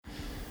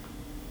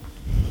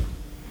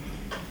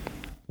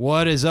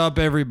What is up,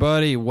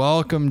 everybody?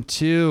 Welcome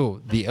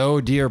to the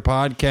Oh Dear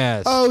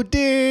podcast. Oh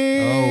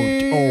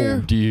dear.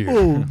 Oh dear.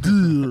 Oh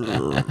dear.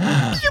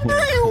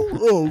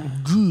 Oh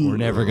dear. We're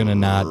never going to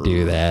not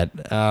do that.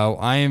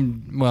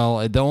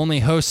 The only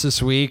hosts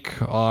this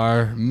week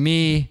are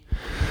me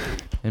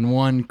and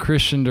one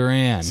Christian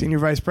Duran. Senior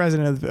Vice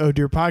President of the Oh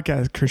Dear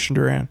podcast, Christian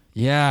Duran.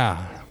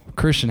 Yeah.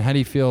 Christian, how do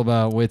you feel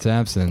about Whit's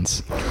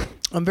absence?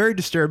 I'm very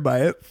disturbed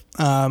by it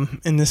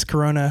in this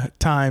Corona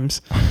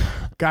times.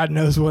 God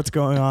knows what's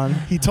going on.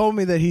 He told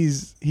me that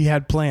he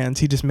had plans.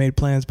 He just made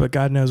plans, but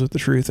God knows what the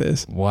truth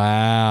is.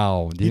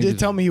 Wow. He did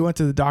tell me he went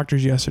to the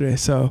doctor's yesterday.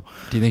 So,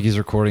 do you think he's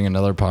recording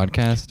another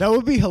podcast? That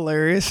would be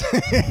hilarious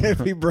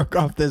if he broke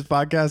off this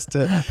podcast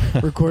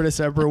to record a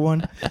separate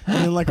one.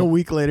 And then like a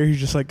week later, he's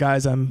just like,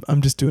 guys, I'm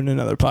just doing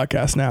another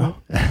podcast now.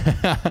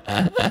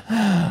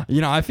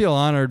 I feel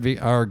honored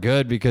or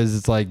good because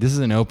it's like, this is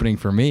an opening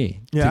for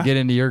me to get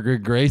into your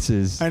good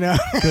graces. I know.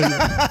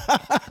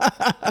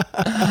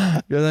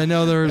 Because I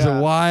know there was a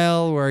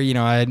while where,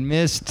 I had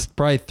missed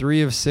probably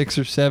 3 of 6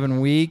 or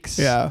 7 weeks.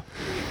 Yeah.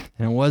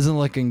 And it wasn't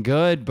looking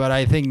good. But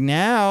I think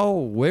now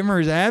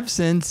Wimmer's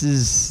absence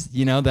is,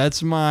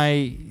 that's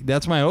my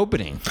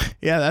opening.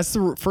 Yeah, that's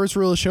the first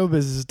rule of show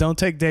business. Don't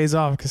take days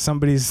off because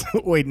somebody's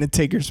waiting to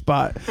take your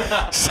spot.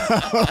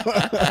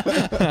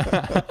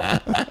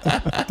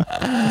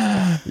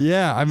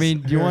 Yeah, I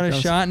mean, do you want a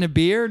shot and a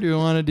beer? Do you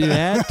want to do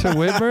that to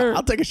Wimmer?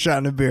 I'll take a shot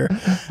and a beer.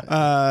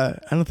 I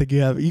don't think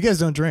you have. You guys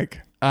don't drink.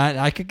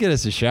 I could get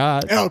us a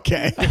shot.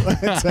 Okay.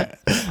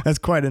 That's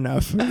quite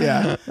enough.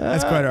 Yeah,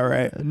 that's quite all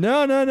right.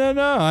 No.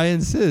 I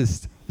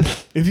insist.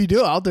 If you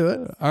do, I'll do it.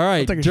 All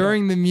right.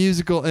 During the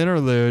musical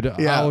interlude,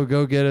 I will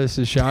go get us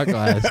a shot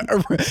glass.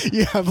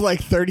 You have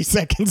like 30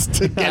 seconds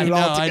to get it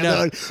all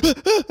together.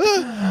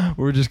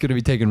 We're just going to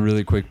be taking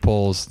really quick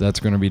pulls. That's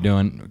going to be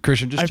doing.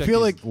 Christian, just check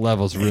these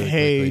levels really quickly.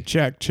 Hey,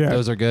 check.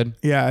 Those are good?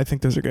 Yeah, I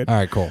think those are good. All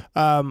right, cool.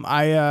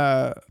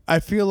 I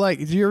feel like,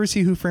 did you ever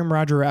see Who Framed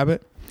Roger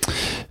Rabbit?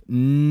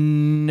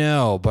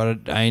 No,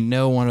 but I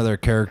know one of their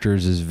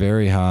characters is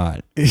very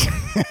hot.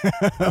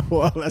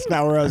 Well, that's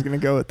not where I was going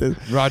to go with this.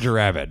 Roger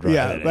Rabbit. Right,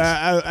 yeah,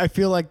 but I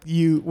feel like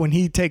when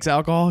he takes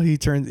alcohol, he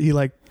turns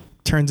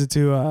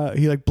into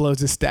he blows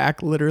his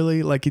stack,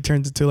 literally, like he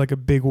turns into like a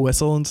big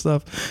whistle and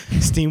stuff,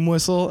 steam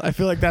whistle. I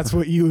feel like that's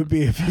what you would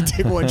be if you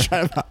take one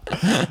shot of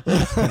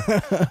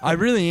I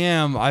really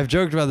am. I've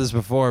joked about this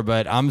before,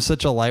 but I'm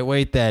such a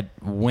lightweight that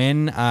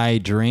when I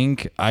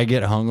drink, I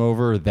get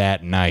hungover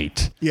that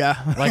night. Yeah.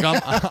 Like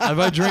if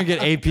I drink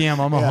at 8 p.m.,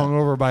 I'm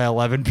hungover by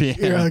 11 p.m.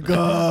 You're like,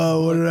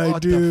 oh, what did I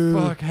do?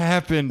 What the fuck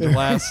happened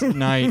last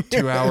night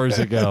 2 hours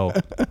ago?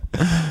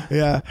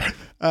 Yeah.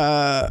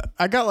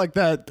 I got like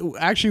that.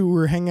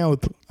 Actually,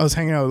 I was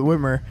hanging out with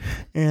Whitmer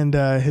and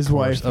his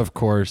wife. Of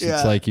course. Yeah.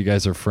 It's like you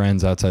guys are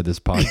friends outside this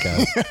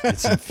podcast.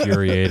 It's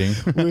infuriating.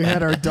 We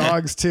had our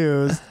dogs too.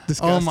 It was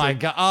disgusting. Oh my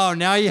God. Oh,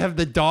 now you have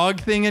the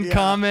dog thing in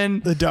common.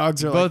 The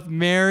dogs are both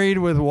married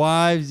with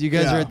wives. You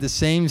guys are at the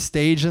same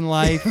stage in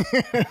life.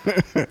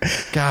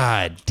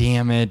 God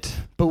damn it.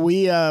 But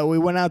we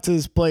went out to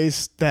this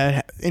place,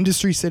 that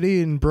Industry City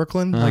in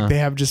Brooklyn. Like they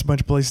have just a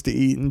bunch of places to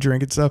eat and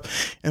drink and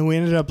stuff. And we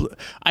ended up,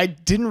 I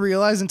didn't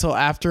realize until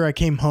after I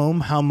came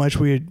home how much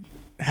we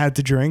had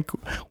to drink.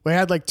 We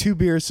had like 2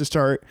 beers to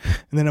start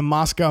and then a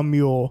Moscow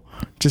Mule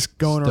just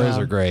going around. Those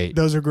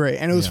are great.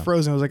 And it was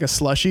frozen. It was like a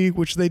slushy,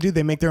 which they do.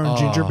 They make their own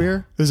ginger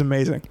beer. It was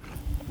amazing.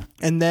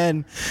 And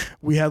then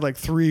we had like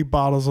 3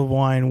 bottles of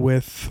wine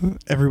with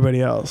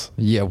everybody else.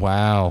 Yeah,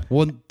 wow.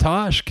 Well,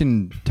 Tosh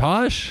can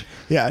toss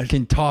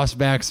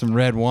back some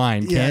red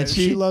wine, can't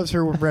she? She loves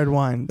her red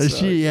wine. Is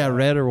she,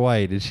 red or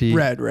white? Is she?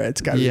 Red.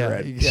 It's got to be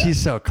red. Yeah.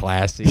 She's so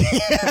classy.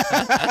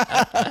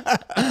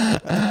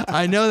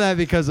 I know that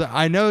because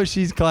I know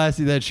she's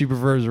classy, that she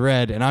prefers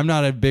red. And I'm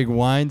not a big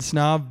wine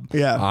snob,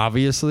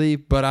 obviously,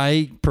 but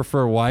I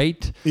prefer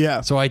white.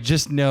 Yeah. So I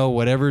just know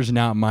whatever's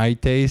not my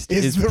taste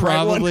is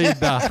probably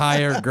the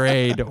higher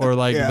grade or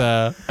like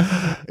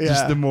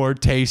just the more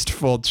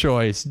tasteful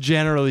choice,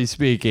 generally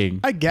speaking.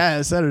 I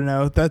guess. I don't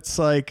know. That's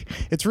like,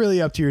 it's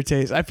really up to your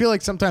taste. I feel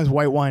like sometimes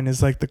white wine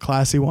is like the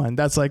classy wine.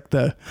 That's like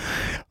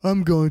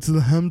I'm going to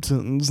the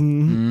Hamptons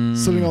and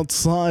sitting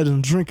outside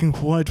and drinking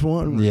white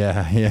wine.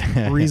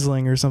 Yeah.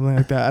 Riesling or something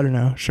like that. I don't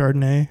know.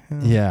 Chardonnay.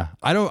 Yeah.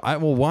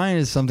 Wine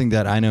is something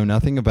that I know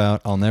nothing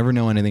about. I'll never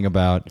know anything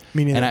about.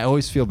 Me neither. And I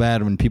always feel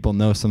bad when people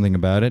know something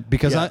about it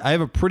because I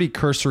have a pretty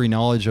cursory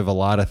knowledge of a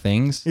lot of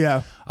things.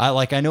 Yeah.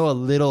 I know a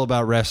little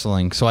about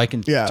wrestling, so I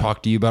can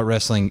talk to you about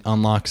wrestling,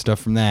 unlock stuff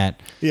from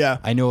that. Yeah.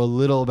 I know a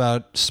little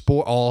about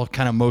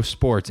most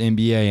sports,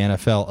 NBA,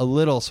 NFL, a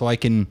little, so I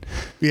can.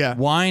 Yeah.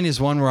 Wine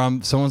is one where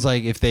someone's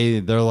like, if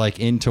they're like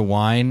into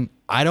wine,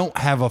 I don't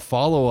have a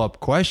follow-up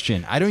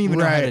question. I don't even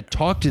know how to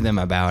talk to them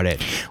about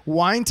it.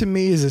 Wine to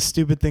me is a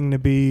stupid thing to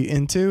be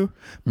into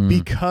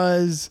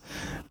because.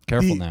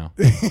 Careful now.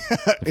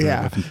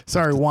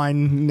 Sorry,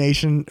 Wine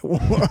Nation.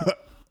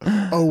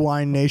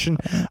 Wine Nation.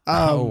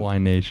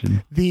 Wine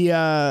Nation.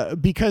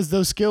 Because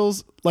those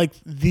skills, like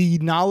the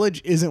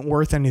knowledge isn't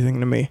worth anything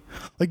to me.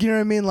 Like, you know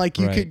what I mean? Like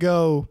you could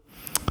go,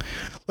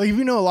 like if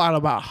you know a lot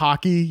about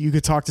hockey, you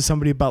could talk to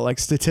somebody about like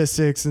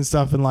statistics and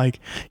stuff, and like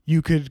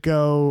you could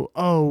go,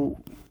 oh,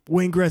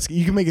 Wayne Gretzky,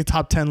 you can make a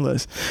top 10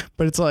 list,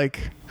 but it's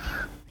like,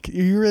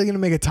 you're really gonna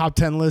make a top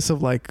 10 list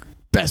of like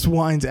best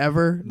wines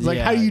ever? It's like,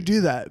 how do you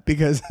do that?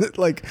 Because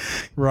like,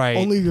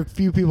 only a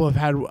few people have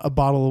had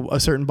a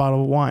certain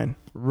bottle of wine.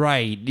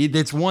 Right.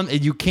 It's one,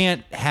 you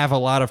can't have a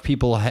lot of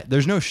people.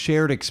 There's no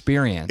shared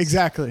experience.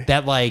 Exactly.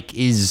 That like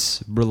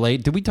is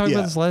related. Did we talk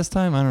about this last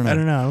time? I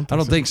don't know. I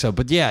don't think so.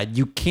 But yeah,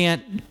 you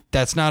can't,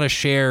 that's not a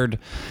shared,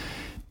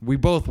 we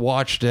both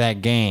watched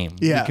that game.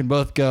 Yeah. We can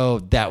both go,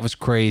 that was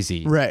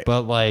crazy. Right.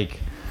 But like,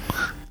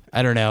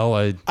 I don't know.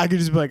 I could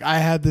just be like, I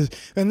had this.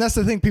 And that's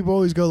the thing. People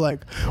always go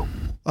like,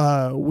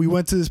 we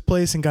went to this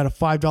place and got a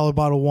 $5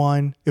 bottle of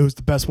wine. It was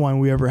the best wine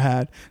we ever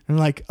had. And I'm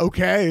like,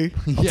 okay,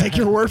 I'll take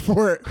your word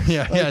for it.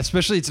 Yeah, like,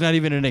 especially it's not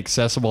even an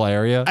accessible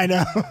area. I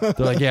know.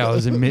 They're like, yeah, I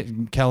was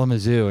in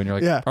Kalamazoo. And you're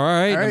like, all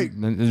right.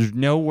 There's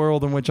no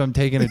world in which I'm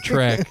taking a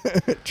trek.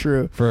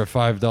 True. For a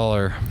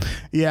 $5.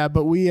 Yeah,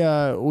 but we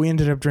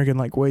ended up drinking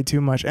like way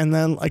too much. And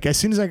then like as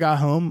soon as I got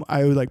home,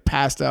 I like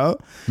passed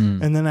out.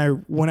 And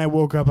then when I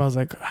woke up, I was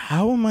like,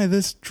 how am I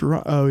this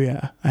drunk? Oh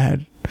yeah, I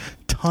had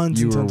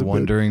tons. You and tons were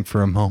wondering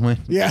for a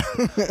moment. Yeah.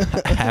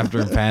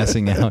 After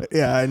passing out.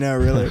 Yeah, I know.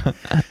 Really,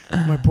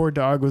 my poor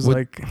dog was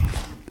like,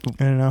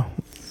 I don't know.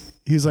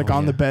 He was like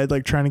on the bed,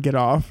 like trying to get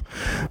off,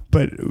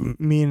 but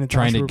me and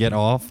trying to get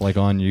off, like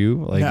on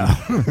you. Like no.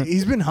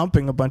 He's been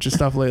humping a bunch of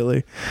stuff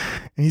lately,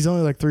 and he's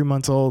only like 3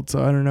 months old,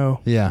 so I don't know.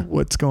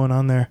 What's going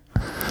on there.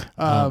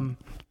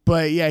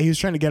 But yeah, he was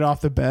trying to get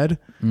off the bed,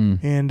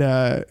 and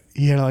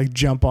he had to like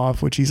jump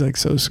off, which he's like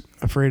so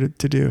afraid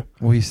to do.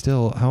 Well, he's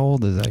still, how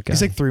old is that guy?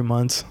 He's like 3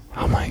 months.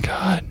 Oh my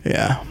God.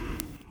 Yeah.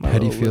 How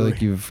do you feel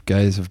like you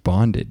guys have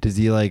bonded? Does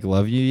he like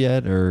love you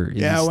yet, or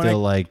is he still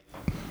like?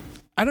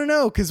 I don't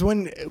know, because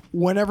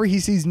whenever he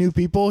sees new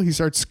people, he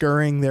starts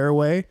scurrying their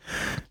way.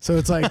 So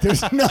it's like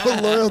there's no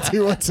loyalty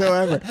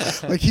whatsoever.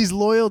 Like he's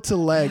loyal to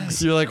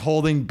legs. You're like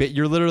holding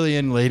you're literally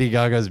in Lady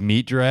Gaga's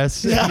meat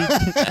dress.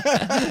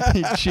 Yeah.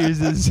 He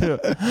chooses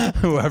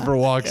whoever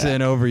walks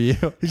in over you.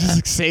 He just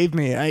like, save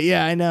me.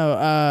 I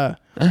know.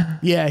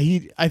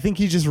 I think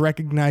he just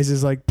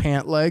recognizes like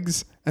pant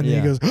legs, and then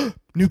he goes, oh,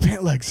 new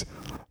pant legs.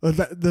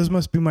 Those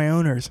must be my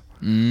owners,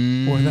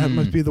 or that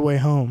must be the way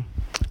home.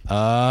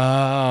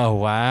 Oh,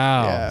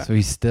 wow. Yeah. So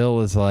he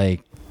still is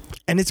like,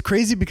 and it's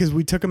crazy because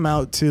we took him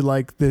out to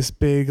like this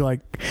big,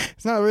 like,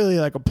 it's not really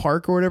like a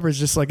park or whatever. It's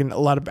just like a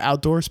lot of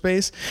outdoor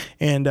space.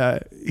 And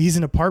he's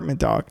an apartment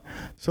dog.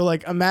 So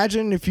like,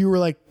 imagine if you were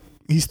like,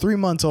 he's 3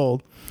 months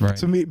old. Right.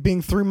 So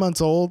being 3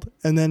 months old,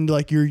 and then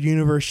like your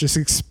universe just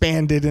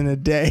expanded in a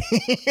day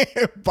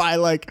by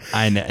like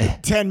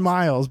 10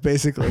 miles,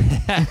 basically.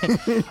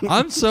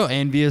 I'm so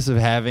envious of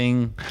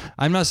having,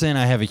 I'm not saying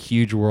I have a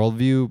huge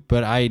worldview,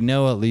 but I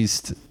know at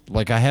least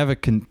like I have a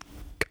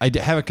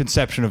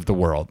conception of the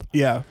world.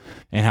 Yeah.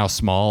 And how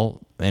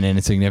small and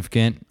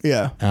insignificant.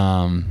 Yeah.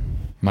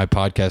 My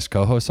podcast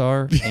co-hosts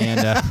are. And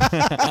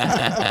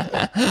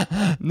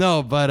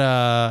no, but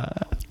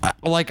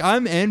like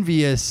I'm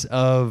envious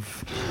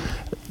of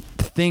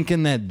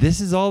thinking that this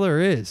is all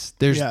there is.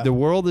 The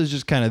world is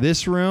just kind of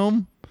this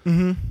room,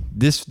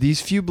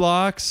 these few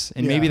blocks,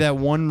 and maybe that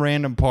one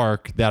random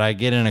park that I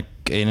get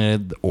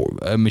in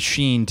a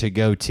machine to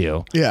go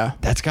to. Yeah,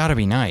 that's got to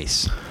be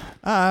nice.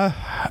 Yeah,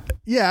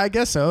 I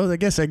guess so. I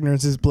guess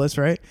ignorance is bliss,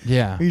 right?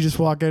 Yeah. You just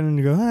walk in and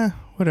you go,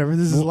 whatever.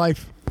 This is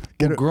life.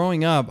 Well,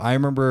 growing up, I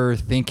remember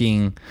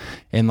thinking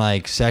in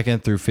like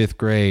 2nd through 5th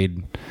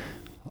grade,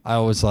 I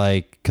was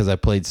like, because I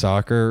played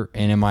soccer,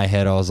 and in my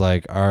head I was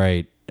like, all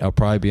right, I'll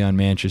probably be on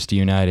Manchester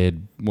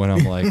United when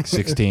I'm like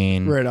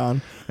 16. Right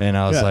on. And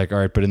I was like, all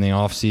right, but in the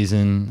off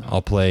season,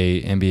 I'll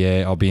play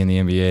NBA. I'll be in the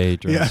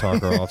NBA during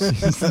soccer off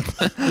season.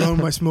 Along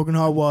with my smoking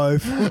hot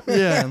wife.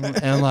 Yeah.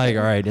 And I'm like,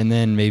 all right. And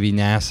then maybe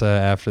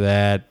NASA after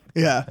that.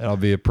 Yeah. And I'll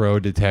be a pro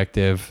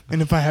detective.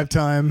 And if I have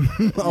time,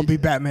 I'll be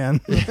Batman.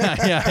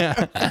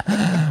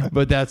 Yeah.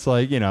 But that's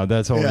like,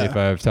 that's only if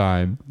I have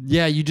time.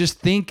 Yeah. You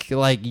just think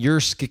like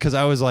because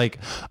I was like,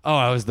 oh,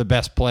 I was the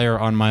best player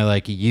on my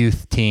like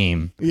youth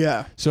team.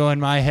 Yeah. So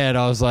in my head,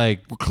 I was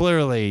like, well,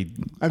 clearly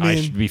I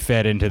should be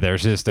fed into their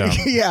system.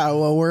 Yeah.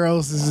 Well, where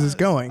else is this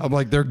going? I'm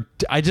like,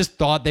 I just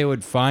thought they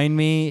would find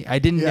me. I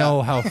didn't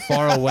know how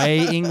far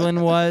away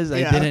England was.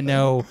 I didn't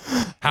know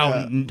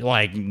how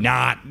like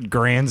not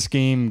grand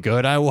scheme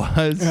good I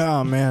was.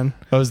 Oh man,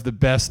 I was the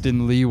best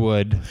in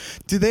Leewood.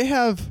 Do they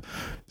have?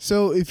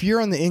 So if you're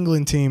on the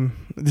England team,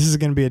 this is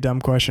going to be a dumb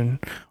question.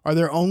 Are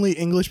there only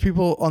English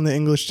people on the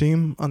English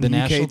team on the UK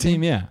national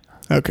team? Yeah.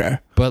 Okay.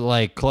 But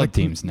like club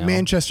teams now.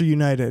 Manchester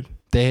United.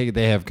 They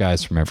have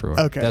guys from everywhere.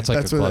 Okay. That's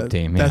like a club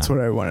team. That's what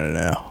I wanted to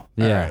know.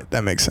 Yeah. All right,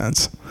 that makes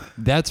sense.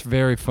 That's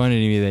very funny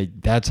to me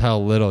that's how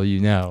little you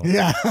know.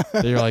 Yeah.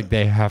 They're like,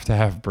 they have to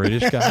have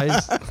British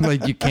guys.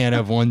 Like you can't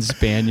have one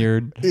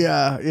Spaniard.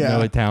 Yeah. Yeah.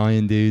 No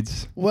Italian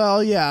dudes.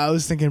 Well, yeah, I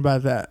was thinking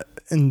about that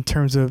in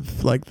terms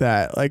of like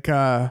that. Like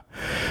on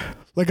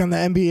the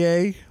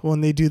NBA,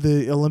 when they do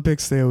the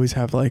Olympics, they always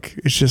have like,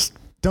 it's just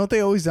Don't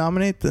they always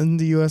dominate? Doesn't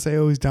the USA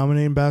always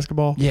dominate in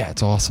basketball? Yeah,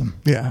 it's awesome.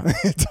 Yeah,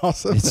 it's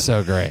awesome. It's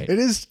so great. It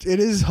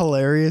is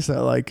hilarious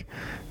that like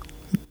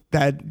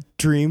that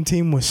dream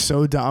team was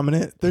so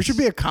dominant. There should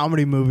be a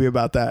comedy movie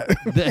about that.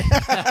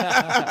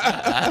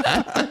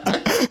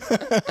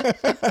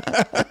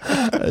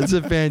 That's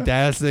a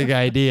fantastic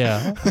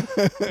idea.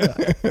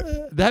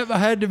 That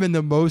had to have been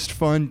the most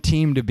fun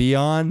team to be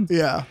on.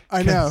 Yeah,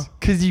 I know.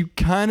 Because you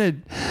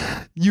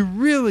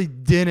really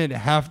didn't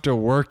have to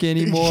work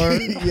anymore.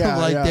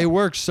 Yeah, they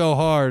worked so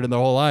hard in their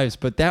whole lives,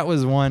 but that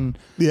was one.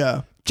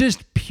 Yeah.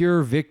 Just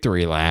pure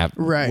victory lap,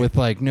 right? With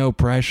like no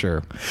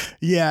pressure.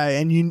 Yeah,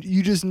 and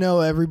you just know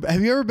everybody.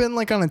 Have you ever been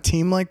like on a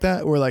team like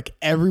that where like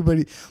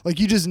everybody, like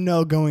you just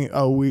know going,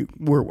 oh,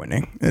 we're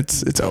winning.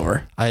 It's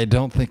over. I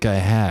don't think I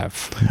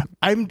have.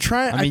 I'm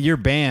trying. I mean, your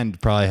band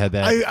probably had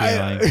that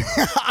feeling.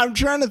 I'm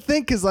trying to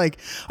think because like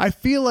I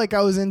feel like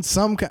I was in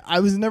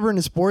I was never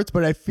into sports,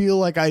 but I feel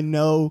like I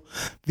know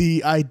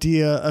the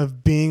idea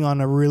of being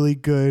on a really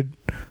good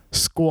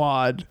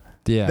squad.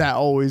 Yeah. That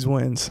always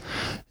wins.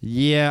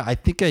 Yeah, I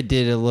think I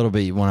did a little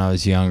bit when I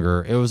was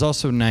younger. It was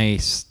also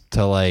nice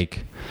to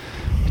like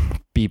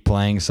be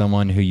playing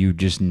someone who you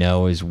just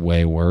know is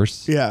way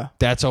worse. Yeah.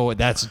 That's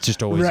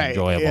just always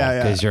enjoyable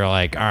because you're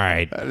like, all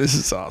right, this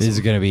is awesome. This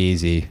is going to be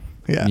easy.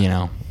 Yeah. You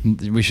know,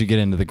 we should get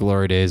into the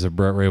glory days of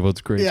Brett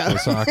Rabel's grade school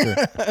soccer.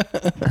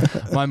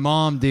 My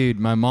mom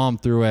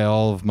threw away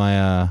all of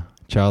my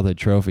childhood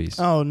trophies.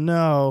 Oh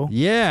no.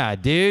 Yeah,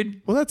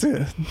 dude. Well, that's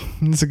a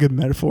good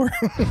metaphor.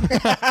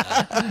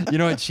 You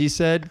know what she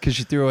said? Because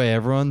she threw away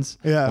everyone's.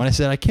 Yeah. When I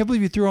said, I can't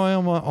believe you threw away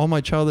all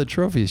my childhood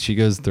trophies, she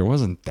goes, there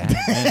wasn't that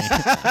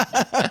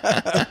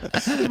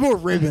many. More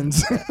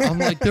ribbons. I'm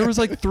like, there was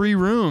like 3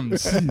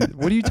 rooms.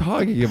 What are you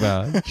talking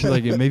about? She's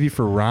like, maybe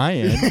for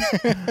Ryan,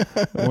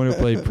 one who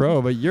played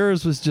pro, but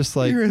yours was just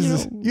like you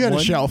had a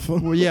shelf.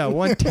 Well, yeah,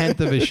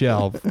 1/10 of a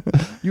shelf.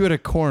 You had a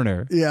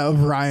corner. Yeah,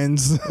 of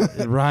Ryan's.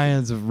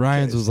 Ryan's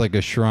was like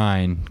a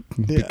shrine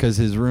because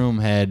his room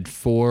had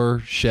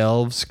 4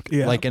 shelves,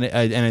 like an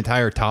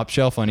entire top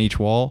shelf on each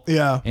wall.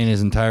 Yeah. In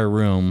his entire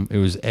room, it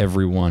was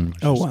everyone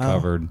was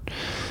covered.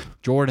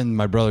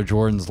 My brother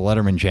Jordan's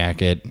Letterman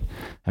jacket.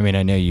 I mean,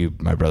 I know you,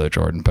 my brother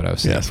Jordan, but I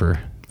was saying for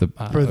the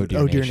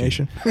Oh Dear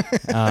Nation.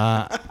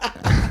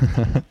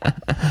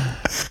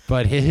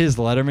 But his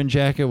Letterman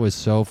jacket was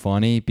so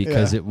funny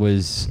because it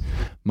was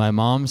my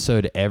mom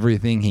sewed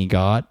everything he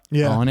got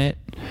on it,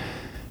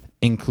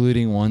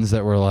 including ones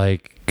that were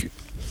like,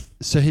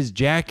 so his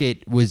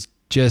jacket was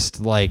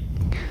just like,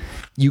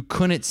 you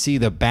couldn't see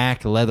the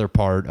back leather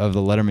part of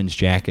the Letterman's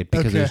jacket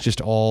because it was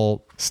just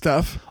all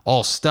stuff,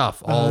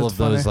 all of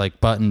those like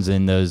buttons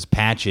and those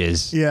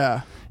patches.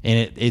 Yeah.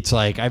 And it's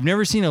like, I've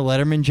never seen a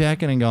Letterman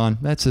jacket and gone,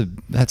 that's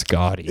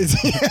gaudy.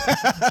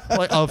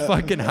 Like a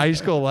fucking high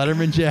school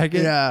Letterman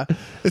jacket. Yeah.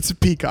 It's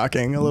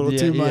peacocking a little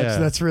too much.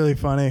 That's really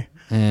funny.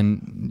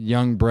 And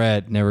young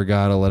Brett never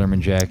got a Letterman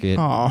jacket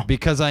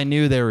because I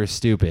knew they were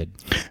stupid.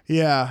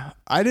 Yeah.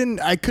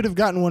 I could have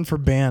gotten one for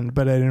band,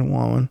 but I didn't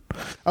want one.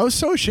 I was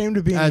so ashamed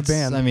of being in a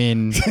band. I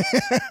mean,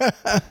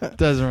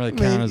 doesn't really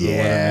count as a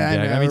Letterman jacket.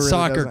 I mean, really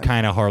soccer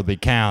kind of hardly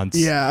counts.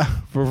 Yeah.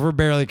 If we're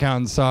barely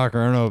counting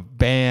soccer, I don't know if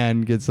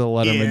band gets a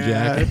Letterman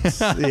jacket.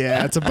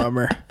 It's a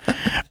bummer.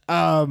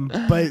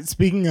 But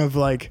speaking of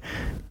like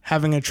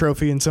having a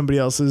trophy in somebody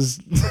else's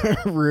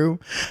room,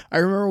 I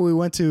remember we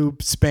went to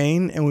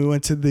Spain and we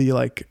went to the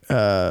like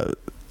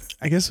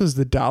I guess it was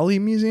the Dali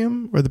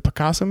Museum or the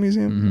Picasso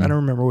Museum. Mm-hmm. I don't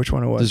remember which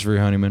one it was. This is for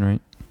your honeymoon,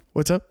 right?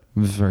 What's up?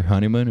 This is for your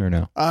honeymoon or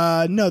no?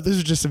 No, this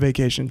was just a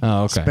vacation.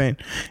 Oh, okay. Spain.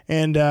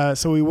 And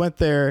so we went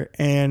there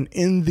and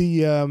in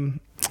the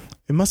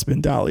it must have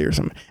been Dali or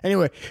something.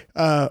 Anyway,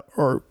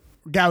 or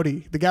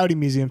Gaudi, the Gaudi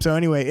Museum. So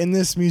anyway, in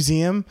this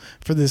museum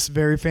for this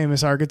very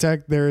famous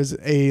architect, there is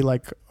a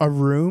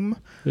room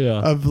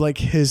of like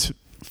his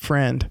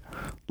friend.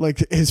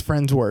 Like his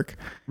friend's work.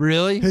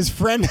 Really? His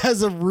friend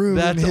has a room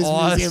in his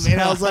museum. And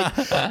I was like,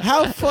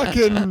 how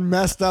fucking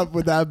messed up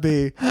would that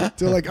be?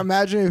 To like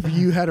imagine if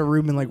you had a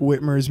room in like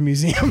Whitmer's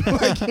museum.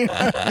 Like, you know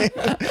what I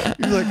mean?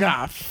 You're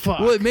like, fuck.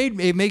 Well, it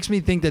makes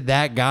me think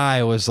that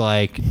guy was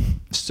like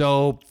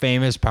so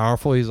famous,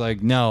 powerful. He's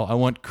like, no, I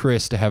want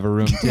Chris to have a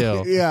room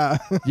too. Yeah.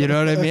 You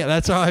know what I mean?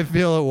 That's how I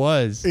feel it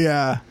was.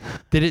 Yeah.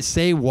 Did it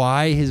say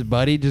why his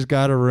buddy just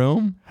got a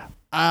room?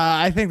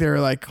 I think they were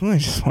like, we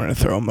just wanted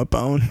to throw him a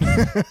bone.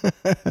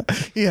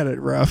 He had it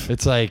rough.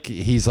 It's like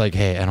he's like,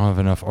 hey, I don't have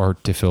enough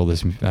art to fill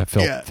this.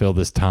 Fill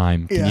this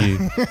time.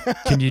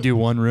 Can you do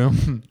one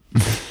room?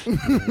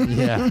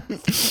 Yeah,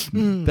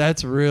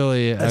 that's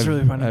really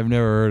funny. I've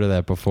never heard of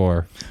that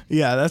before.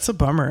 Yeah, that's a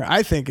bummer.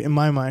 I think in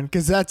my mind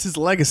because that's his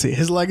legacy.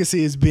 His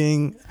legacy is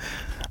being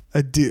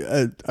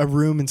a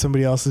room in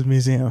somebody else's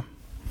museum.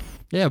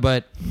 Yeah,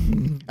 but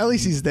at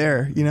least he's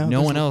there, you know?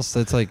 No one else.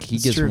 That's like he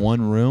gets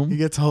one room. He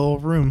gets a whole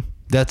room.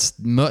 That's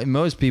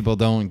most people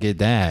don't get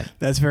that.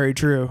 That's very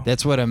true.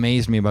 That's what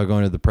amazed me about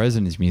going to the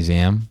President's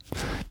Museum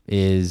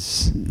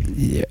is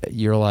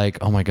you're like,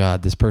 oh my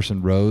God, this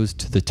person rose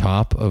to the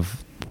top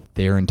of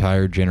their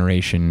entire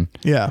generation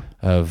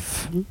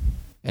of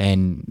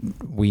and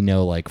we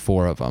know like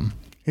 4 of them.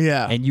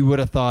 Yeah. And you would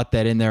have thought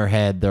that in their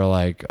head, they're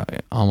like,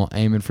 I'm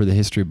aiming for the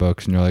history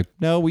books. And you're like,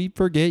 no, we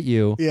forget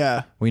you.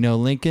 Yeah. We know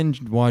Lincoln,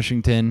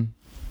 Washington,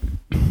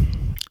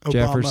 Obama,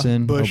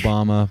 Jefferson, Bush.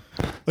 Obama.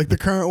 Like the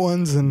current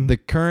ones and the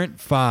current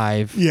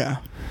 5. Yeah.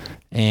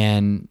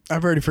 And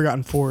I've already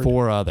forgotten 4.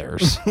 4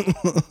 others.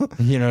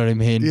 You know what I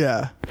mean?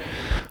 Yeah.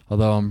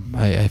 Although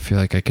I feel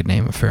like I could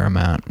name a fair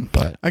amount,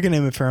 but I can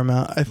name a fair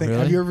amount. I think.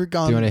 Really? Have you ever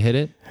gone? Do you want to hit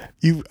it?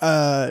 You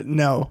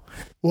no.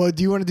 Well,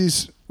 do you want to do?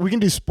 We can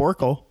do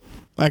Sporkle.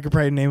 I could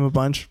probably name a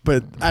bunch,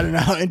 but I don't know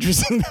how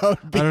interesting that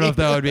would be. I don't know if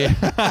that would be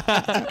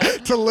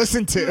to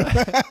listen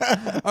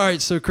to. All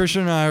right, so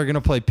Christian and I are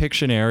gonna play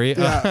Pictionary.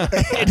 Yeah.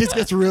 It just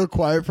gets real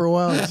quiet for a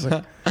while. It's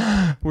like,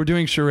 we're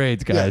doing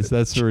charades, guys. Yeah.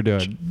 That's what we're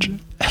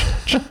doing.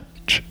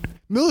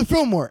 Millie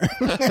Fillmore.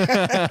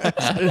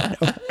 I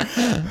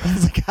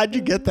was like, how'd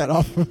you get that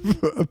off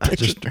of a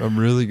picture? I'm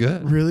really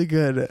good. Really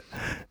good.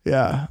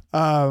 Yeah.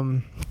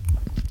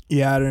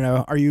 Yeah, I don't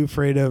know. Are you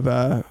afraid of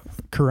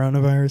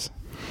coronavirus?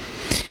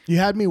 You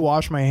had me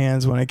wash my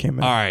hands when I came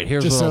in. All right,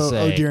 here's just what so I'll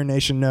say. Oh Dear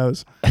Nation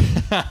knows.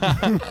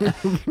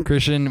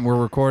 Christian,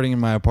 we're recording in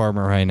my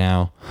apartment right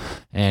now,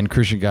 and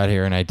Christian got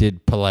here, and I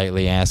did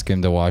politely ask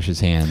him to wash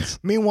his hands.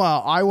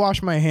 Meanwhile, I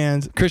wash my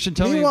hands. Christian,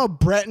 tell Meanwhile, me.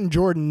 Brett and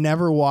Jordan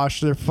never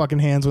wash their fucking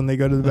hands when they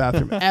go to the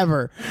bathroom,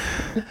 ever.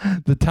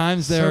 The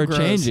times they are gross.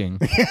 changing.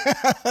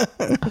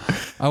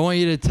 I want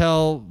you to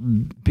tell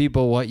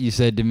people what you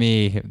said to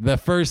me. The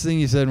first thing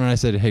you said when I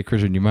said, "Hey,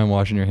 Christian, do you mind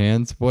washing your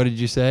hands?" What did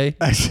you say?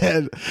 I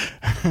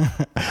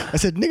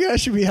said, nigga, I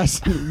should be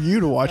asking you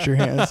to wash your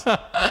hands.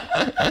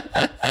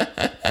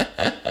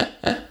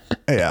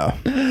 Yeah.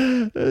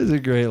 That was a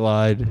great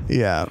line.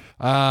 Yeah.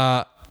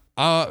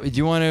 Do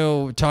you want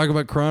to talk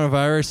about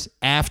coronavirus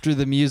after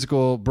the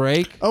musical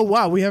break? Oh,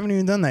 wow. We haven't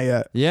even done that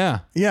yet. Yeah.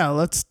 Yeah.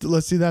 Let's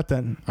do that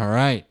then. All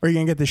right. Are you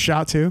going to get the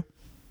shot too?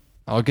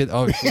 I'll get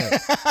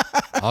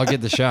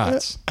the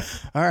shots.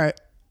 All right.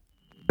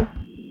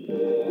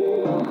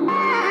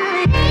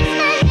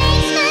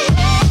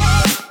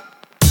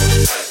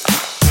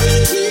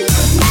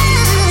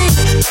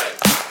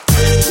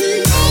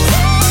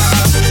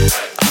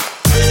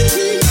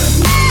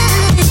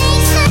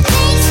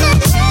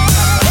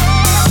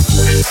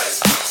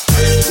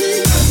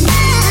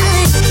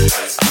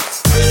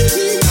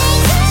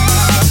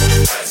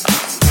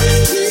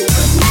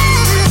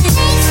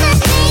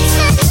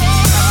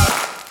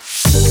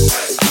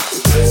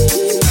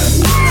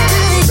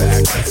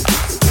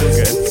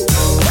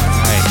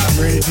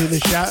 The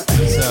shot.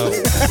 So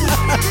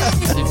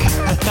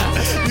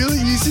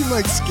you seem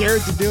like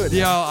scared to do it.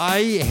 Yo,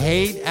 I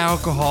hate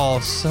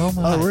alcohol so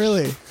much. Oh,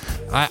 really?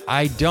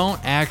 I don't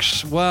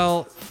actually.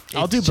 Well,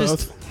 I'll do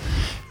both.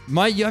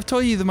 I've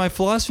told you that my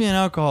philosophy on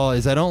alcohol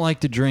is I don't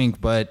like to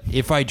drink, but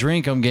if I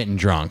drink, I'm getting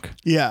drunk.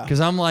 Yeah. Because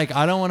I'm like,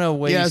 I don't want to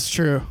waste. Yeah, it's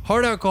true.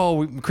 Hard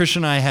alcohol,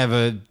 Christian and I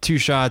have 2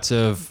 shots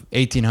of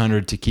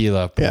 1800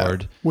 tequila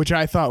poured. Yeah, which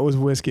I thought was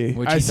whiskey.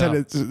 I said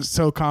it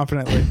so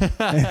confidently.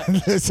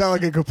 It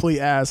sounded like a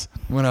complete ass.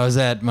 When I was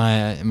at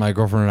my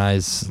girlfriend and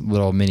I's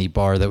little mini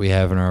bar that we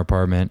have in our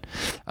apartment.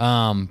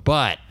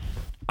 But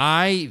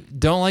I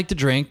don't like to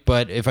drink,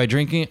 but if I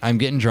drink it, I'm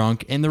getting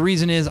drunk. And the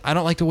reason is I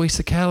don't like to waste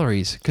the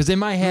calories. Because in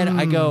my head,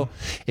 I go,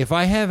 if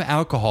I have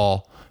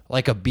alcohol,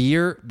 like a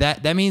beer,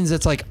 that means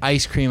it's like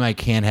ice cream I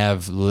can't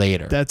have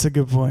later. That's a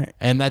good point.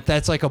 And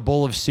that's like a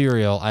bowl of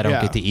cereal I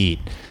don't get to eat.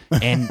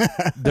 And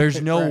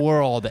there's no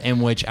world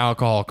in which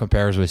alcohol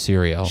compares with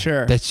cereal.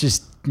 Sure. That's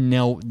just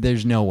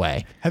there's no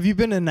way. Have you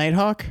been to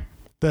Nighthawk,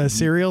 the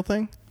cereal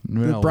thing?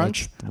 No, the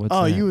brunch? What's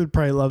that? that? You would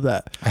probably love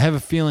that. I have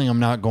a feeling I'm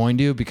not going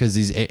to because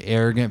these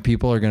arrogant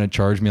people are going to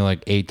charge me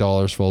like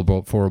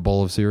 $8 for a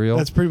bowl of cereal.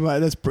 That's pretty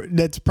much.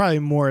 That's probably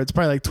more. It's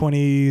probably like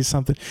 20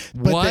 something.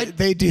 But what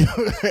they do?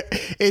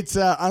 It's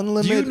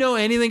unlimited. Do you know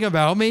anything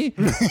about me?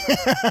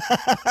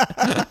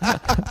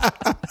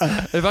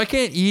 If I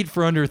can't eat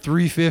for under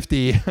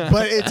 $3.50,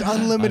 but it's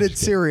unlimited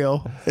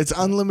cereal. It's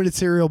unlimited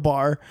cereal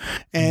bar,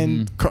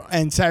 and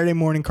Saturday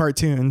morning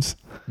cartoons.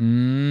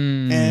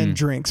 And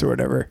drinks or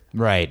whatever.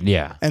 Right,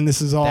 yeah. And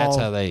this is all. That's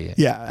how they.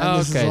 Yeah.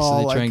 And this is all so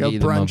they like try and a get you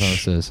the brunch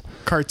mimosas.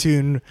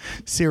 Cartoon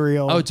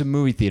cereal. Oh, it's a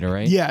movie theater,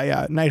 right?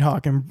 Yeah.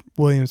 Nighthawk in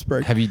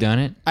Williamsburg. Have you done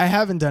it? I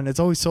haven't done it. It's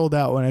always sold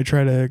out when I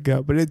try to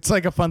go, but it's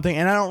like a fun thing.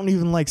 And I don't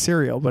even like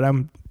cereal, but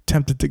I'm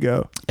tempted to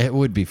go. It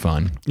would be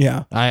fun.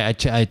 Yeah. I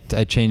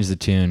changed the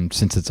tune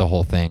since it's a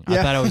whole thing.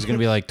 Yeah. I thought it was going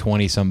to be like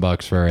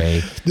 $20 for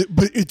a.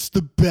 But it's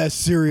the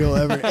best cereal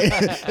ever.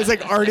 It's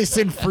like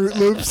artisan Fruit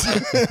Loops.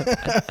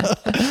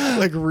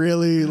 Like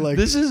really like.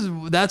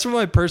 That's what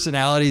my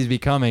personality is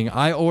becoming.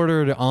 I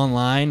ordered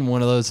online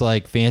one of those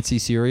like fancy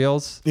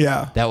cereals.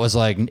 Yeah. That was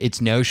like,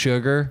 it's no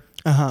sugar.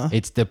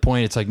 It's the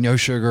point. It's like no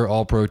sugar,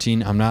 all protein.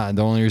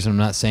 The only reason I'm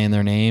not saying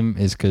their name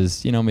is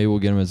because, maybe we'll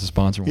get them as a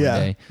sponsor one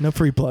day. No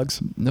free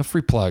plugs. No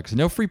free plugs.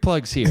 No free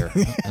plugs here.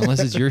 Unless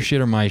it's your shit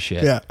or my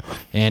shit. Yeah.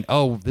 And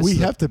we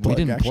have to plug.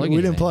 We didn't plug.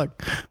 We didn't plug.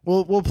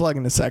 We'll plug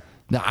in a sec.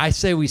 Now, I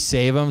say we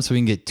save them so we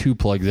can get 2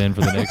 plugs in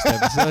for the next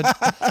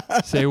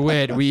episode. Say,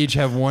 wait, we each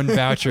have 1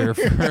 voucher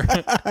for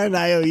an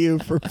IOU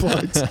for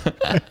plugs.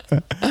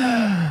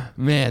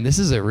 Man, this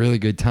is a really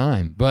good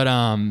time. But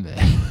I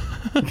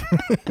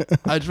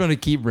just want to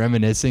keep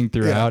reminiscing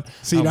throughout. Yeah.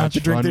 So you don't have to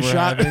drink this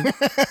shot.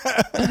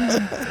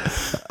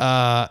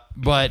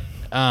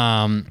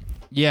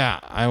 Yeah,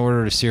 I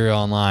ordered a cereal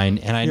online,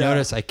 and I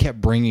noticed I kept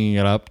bringing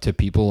it up to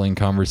people in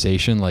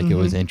conversation like it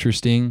was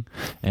interesting,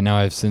 and now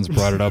I've since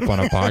brought it up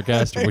on a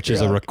podcast, which is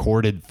a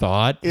recorded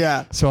thought.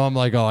 Yeah. So I'm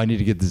like, oh, I need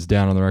to get this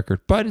down on the record.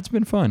 But it's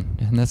been fun,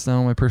 and that's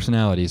not my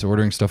personality, is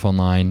ordering stuff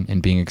online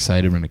and being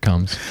excited when it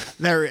comes.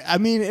 I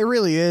mean, it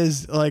really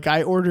is. Like,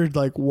 I ordered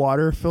like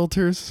water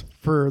filters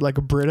for like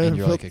a Brita, and,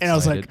 and I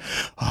was like,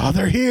 oh,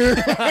 they're here.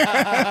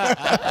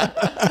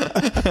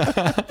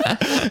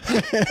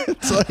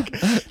 It's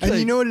like, and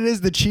you know what it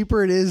is? The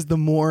cheaper it is, the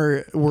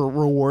more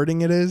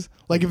rewarding it is.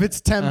 Like if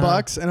it's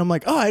 $10 and I'm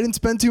like, oh, I didn't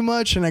spend too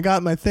much and I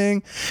got my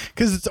thing,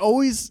 because it's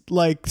always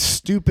like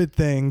stupid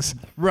things.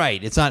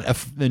 Right. It's not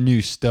a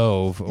new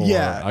stove or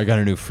I got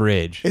a new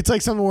fridge. It's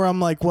like something where I'm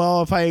like,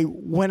 well, if I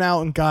went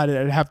out and got it,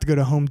 I'd have to go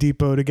to Home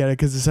Depot to get it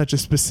because it's such a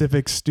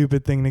specific,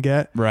 stupid thing to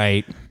get.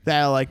 Right.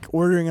 That like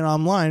ordering it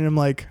online, I'm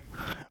like,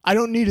 I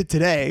don't need it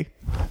today.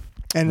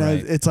 And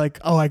it's like,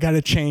 oh, I got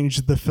to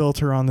change the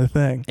filter on the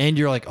thing. And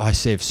you're like, oh, I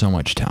saved so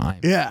much time.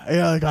 Yeah,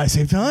 like I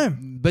saved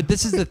time. But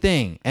this is the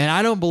thing, and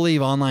I don't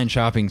believe online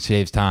shopping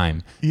saves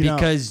time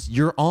because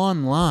you're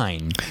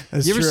online.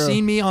 That's you ever true.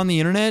 seen me on the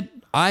internet?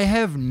 I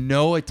have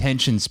no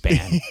attention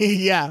span.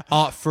 Yeah.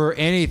 For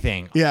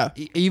anything. Yeah.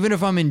 Even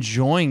if I'm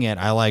enjoying it,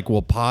 I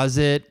will pause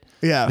it.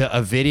 Yeah.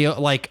 A video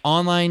like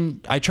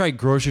online. I tried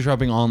grocery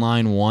shopping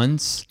online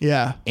once.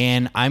 Yeah.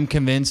 And I'm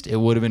convinced it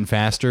would have been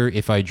faster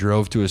if I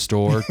drove to a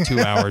store 2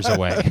 hours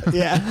away.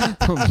 Yeah.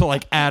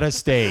 Like out of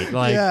state.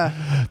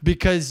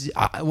 Because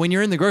when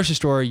you're in the grocery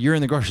store, you're in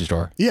the grocery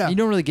store. Yeah. You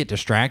don't really get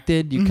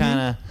distracted. You kind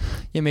of,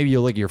 maybe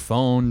you'll look at your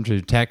phone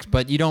to text,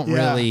 but you don't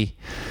really.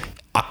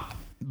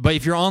 But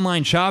if you're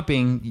online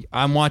shopping,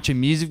 I'm watching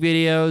music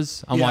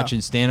videos. I'm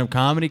watching stand-up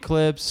comedy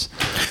clips.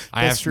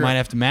 I might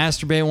have to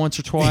masturbate once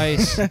or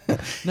twice.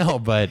 No,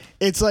 but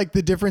it's like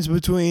the difference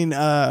between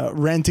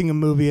renting a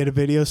movie at a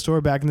video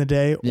store back in the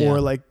day or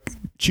like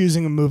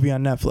choosing a movie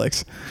on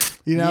Netflix.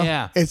 You know?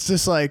 Yeah. It's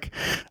just like,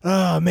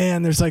 oh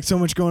man, there's like so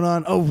much going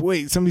on. Oh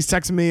wait, somebody's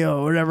texting me.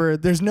 Oh, whatever.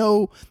 There's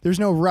no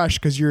rush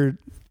because you're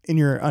in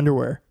your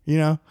underwear, you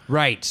know?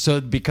 Right. So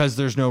because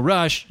there's no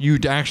rush, you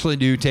actually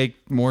do take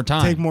more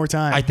time.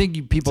 I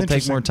think people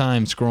take more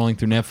time scrolling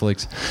through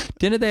Netflix.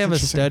 Didn't they have a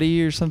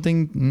study or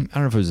something? I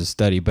don't know if it was a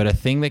study, but a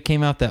thing that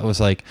came out that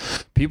was like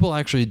people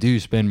actually do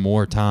spend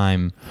more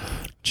time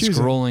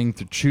choosing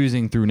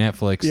through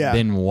Netflix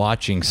than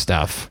watching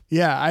stuff.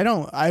 Yeah, I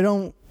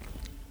don't.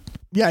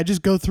 Yeah, I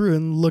just go through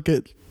and look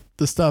at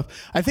the stuff.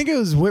 I think it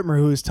was Whitmer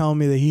who was telling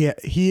me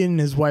that he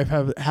and his wife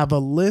have a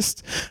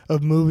list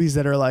of movies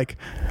that are like,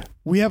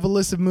 we have a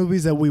list of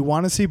movies that we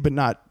want to see, but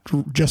not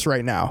just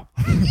right now.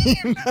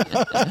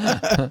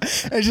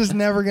 It's just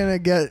never gonna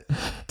get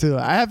to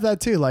it. I have that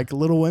too. Like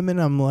Little Women,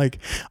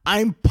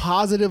 I'm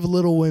positive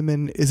Little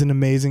Women is an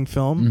amazing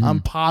film. Mm-hmm.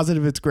 I'm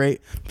positive it's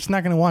great. I'm just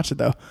not gonna watch it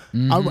though.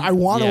 Mm-hmm. I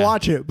want to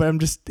watch it, but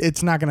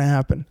it's not gonna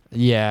happen.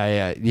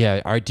 Yeah.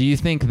 Do you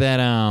think that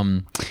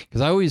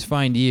because I always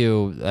find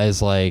you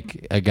as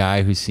like a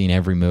guy who's seen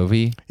every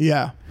movie.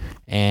 Yeah.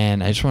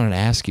 And I just wanted to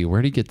ask you,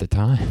 where do you get the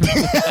time?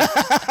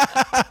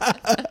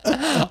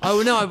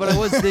 Oh no, but I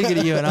was thinking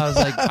of you, and I was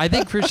like, I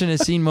think Christian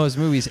has seen most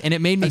movies, and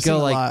it made me go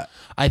like,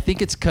 I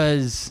think it's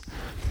because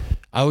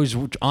I was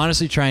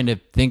honestly trying to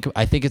think.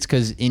 I think it's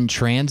because in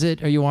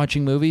transit, are you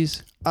watching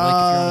movies? Like if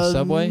you're on a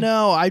subway?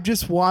 No, I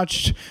just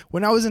watched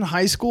when I was in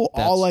high school.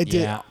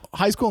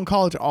 High school and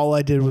college, all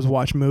I did was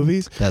watch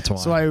movies. That's why.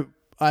 So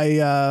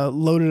I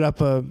loaded up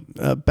a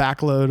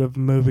backload of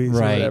movies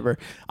or whatever.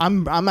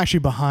 I'm actually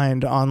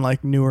behind on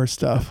like newer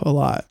stuff a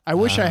lot. I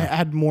wish I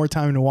had more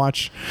time to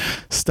watch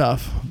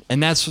stuff.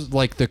 And that's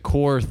like the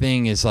core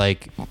thing is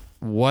like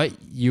what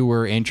you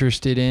were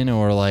interested in,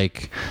 or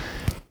like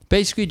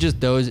basically just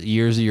those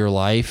years of your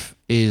life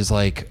is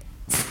like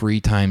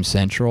free time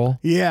central.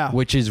 Yeah.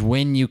 Which is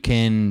when you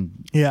can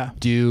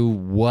do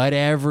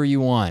whatever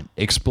you want,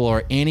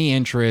 explore any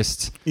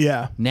interests.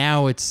 Yeah.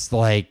 Now it's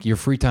like your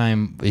free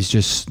time is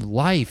just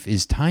life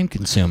is time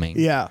consuming.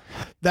 Yeah.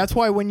 That's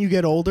why when you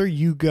get older,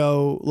 you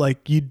go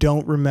like you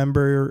don't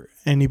remember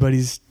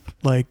anybody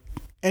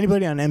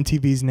on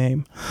MTV's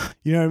name.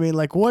 You know what I mean?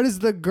 Like, what is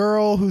the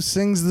girl who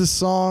sings this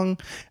song?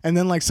 And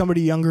then like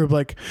somebody younger will be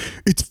like,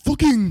 it's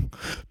fucking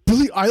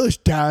Billie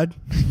Eilish, Dad.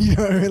 You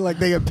know what I mean? Like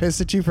they get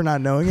pissed at you for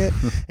not knowing it.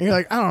 And you're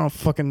like, I don't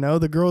fucking know.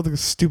 The girl with the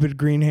stupid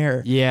green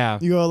hair. Yeah.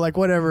 You go like,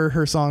 whatever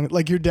her song.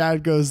 Like your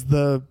dad goes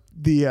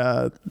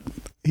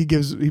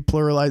he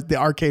pluralized the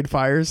Arcade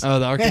Fires. Oh,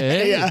 the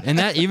Arcade. Yeah. And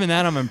even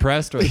that I'm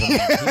impressed with.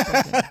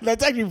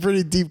 That's actually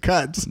pretty deep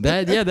cuts.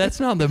 That's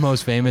not the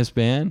most famous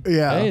band.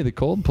 Yeah. Hey, the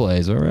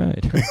Coldplay's all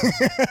right.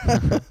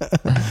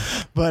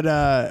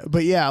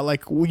 But yeah,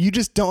 like you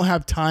just don't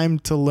have time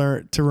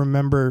to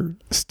remember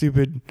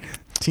stupid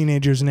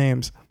teenagers'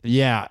 names.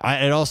 Yeah.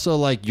 It also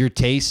like your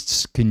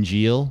tastes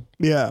congeal.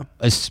 Yeah.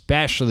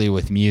 Especially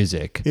with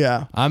music.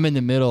 Yeah. I'm in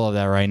the middle of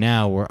that right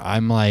now where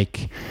I'm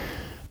like,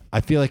 I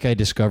feel like I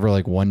discover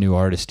like one new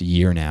artist a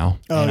year now.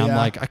 Oh, and I'm yeah.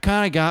 like, I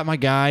kind of got my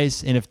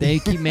guys. And if they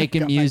keep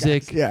making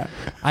music, yeah.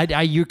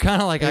 you're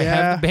kind of like, I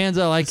have the bands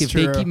I like. If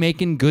they keep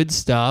making good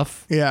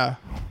stuff, yeah,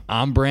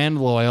 I'm brand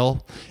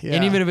loyal. Yeah.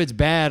 And even if it's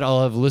bad,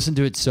 I'll have listened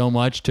to it so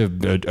much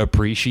to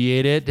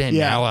appreciate it. And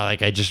now I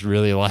just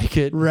really like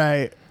it.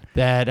 Right.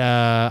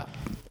 That,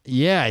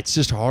 yeah, it's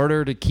just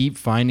harder to keep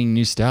finding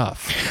new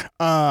stuff.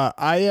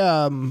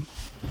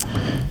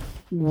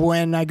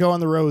 When I go on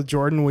the road with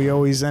Jordan, we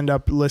always end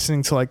up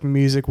listening to like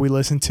music we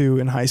listened to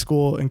in high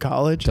school and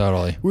college.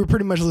 Totally. We were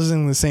pretty much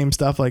listening to the same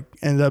stuff. Like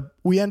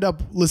we end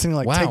up listening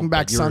to like Taking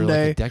Back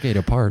Sunday. Like a decade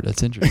apart.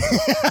 That's interesting.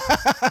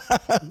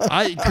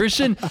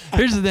 Christian,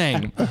 here's the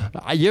thing.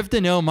 You have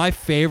to know my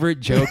favorite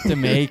joke to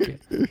make.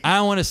 I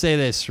don't want to say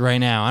this right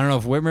now. I don't know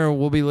if Whitmer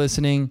will be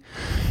listening.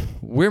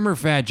 Whitmer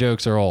fat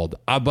jokes are old,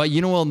 but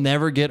you know we'll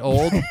never get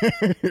old?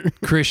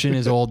 Christian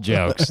is old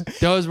jokes.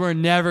 Those will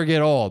never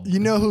get old. You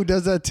know who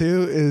does that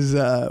too is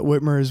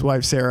Whitmer's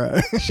wife,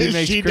 Sarah. She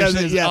makes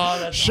Christian.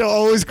 Yeah. She'll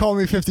always call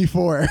me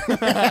 54.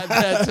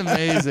 That's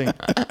amazing.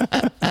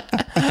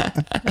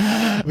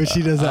 But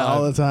she does that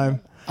all the time.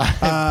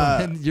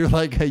 You're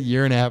like a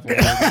year and a half old.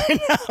 I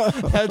know.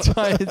 That's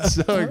why it's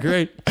so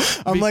great.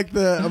 I'm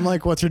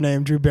like what's her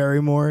name, Drew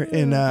Barrymore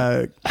in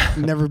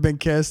Never Been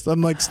Kissed.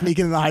 I'm like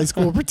sneaking into high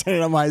school,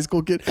 pretending I'm a high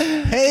school kid.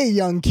 Hey,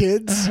 young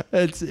kids.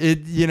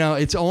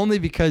 It's only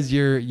because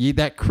you're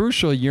that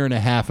crucial year and a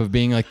half of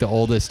being like the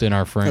oldest in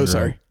our friend group.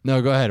 Sorry. No,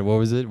 go ahead. What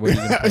was it? What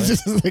I was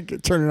just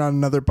like turning on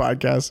another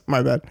podcast.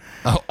 My bad.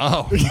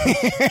 Oh.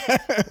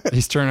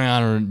 He's turning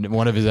on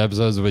one of his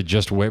episodes with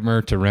just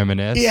Whitmer to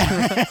reminisce.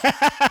 Yeah.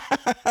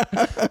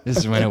 This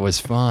is when it was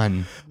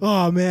fun.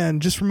 Oh man,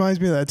 just reminds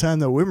me of that time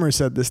that Whitmer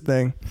said this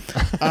thing.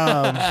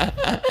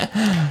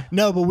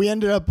 No, but we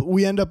end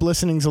up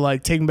listening to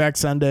like Taking Back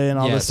Sunday and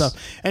all this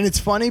stuff. And it's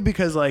funny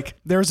because like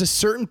there was a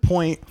certain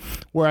point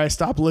where I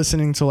stopped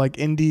listening to like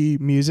indie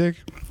music.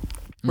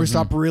 Or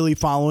stopped really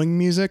following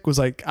music was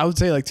like, I would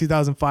say like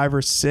 2005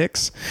 or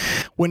 6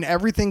 when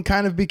everything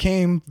kind of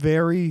became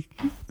very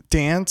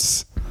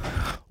dance.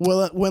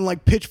 Well, when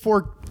like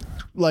Pitchfork,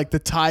 like the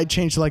tide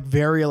changed to like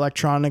very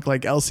electronic,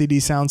 like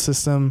LCD sound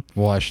system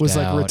was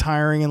like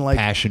retiring and like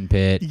Passion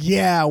Pit.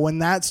 Yeah. When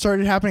that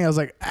started happening, I was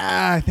like,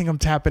 I think I'm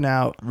tapping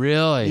out.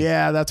 Really?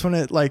 Yeah. That's when I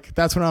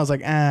was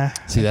like,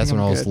 See, that's when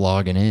I was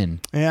logging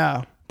in.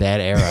 Yeah. That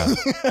era.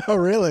 Oh,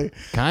 really?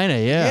 Kind of,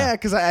 yeah. Yeah,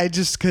 because I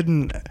just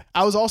couldn't.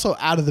 I was also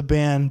out of the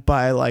band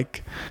by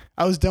like,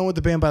 I was done with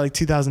the band by like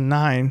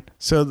 2009.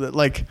 So that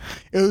like,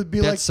 it would be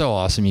That's so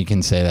awesome you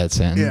can say that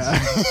sentence. Yeah.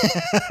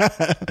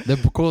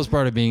 The coolest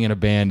part of being in a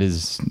band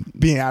is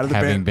being out of the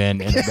having band.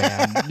 been in a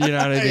band. You know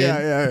what I mean?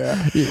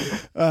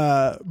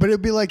 Yeah. But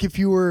it'd be like if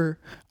you were,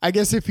 I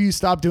guess if you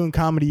stopped doing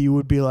comedy, you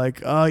would be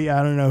like, oh yeah,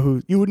 I don't know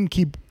who. You wouldn't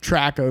keep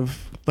track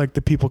of like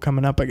the people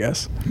coming up, I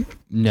guess.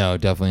 No,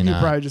 definitely You'd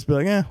not. probably just be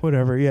like,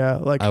 whatever. Yeah.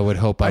 Like I would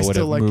hope I would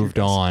have like moved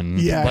on.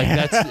 Yeah. Like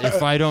that's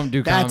if I don't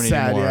do comedy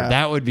sad, anymore. yeah.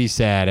 That would be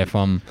sad if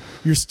I'm.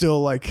 You're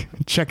still like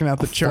checking out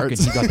the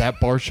charts. You got that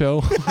bar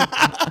show?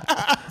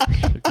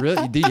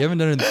 Really? Dude, you haven't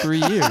done it in 3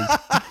 years.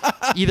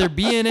 Either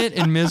be in it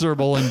and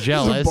miserable and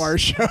jealous. Bar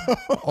show.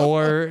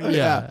 Or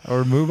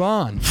or move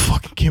on.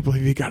 Fucking can't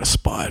believe you got a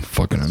spot.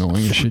 Fucking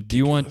annoying shit. Do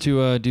you want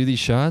to do these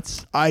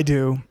shots? I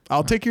do.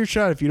 I'll take your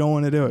shot if you don't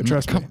want to do it.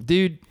 Trust me.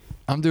 Dude,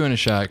 I'm doing a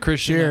shot.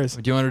 Christian, cheers.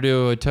 Do you want to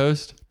do a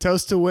toast?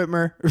 Toast to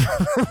Whitmer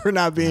for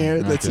not being here.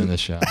 I'm not doing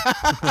this shot.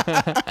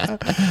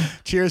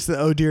 Cheers to the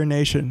Oh Dear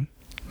Nation.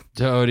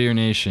 To Oh Dear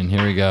Nation.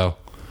 Here we go.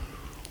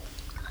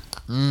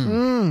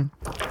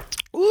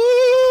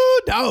 Ooh,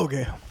 dog.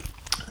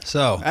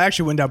 So I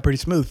actually went down pretty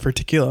smooth for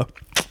tequila.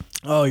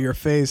 Oh, your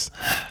face.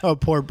 Oh,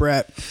 poor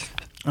Brett.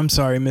 I'm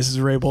sorry, Mrs.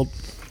 Raybold.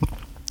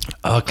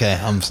 okay,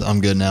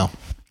 I'm good now.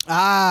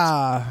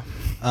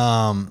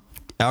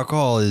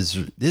 Alcohol is.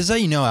 This is how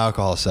you know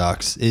alcohol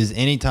sucks. Is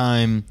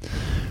anytime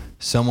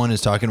someone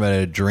is talking about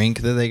a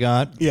drink that they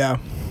got. Yeah.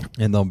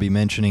 And they'll be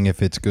mentioning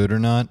if it's good or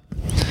not.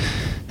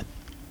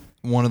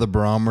 One of the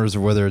barometers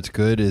of whether it's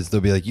good is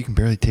they'll be like, you can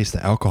barely taste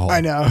the alcohol.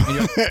 I know.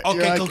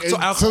 Okay, like, so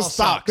alcohol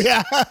stop. sucks.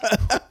 Yeah.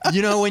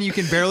 You know when you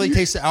can barely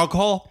taste the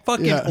alcohol?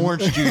 Fucking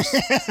orange juice.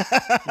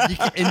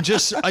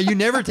 You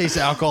never taste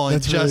the alcohol and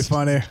That's just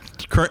really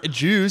funny.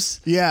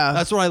 Juice. Yeah.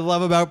 That's what I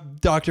love about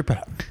Dr.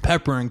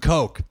 Pepper and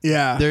Coke.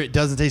 Yeah. It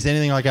doesn't taste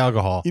anything like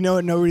alcohol. You know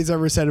what nobody's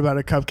ever said about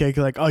a cupcake?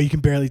 Like, oh, you can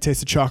barely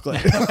taste the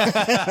chocolate.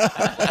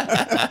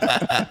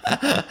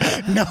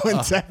 No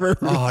one's ever.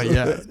 Oh,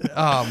 yeah.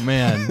 Oh,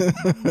 man.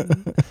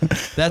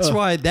 That's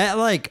why that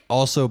like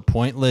also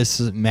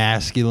pointless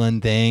masculine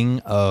thing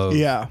of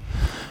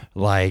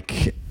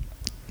like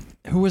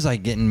who was I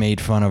getting made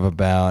fun of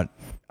about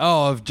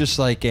of just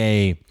like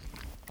a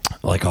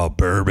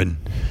bourbon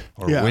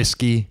or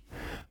whiskey,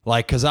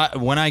 like because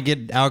when I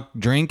get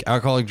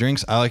alcoholic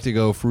drinks I like to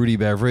go fruity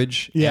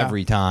beverage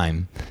every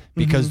time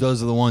because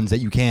those are the ones that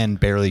you can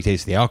barely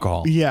taste the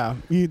alcohol. Yeah,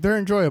 they're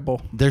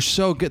enjoyable. They're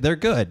so good. They're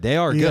good. They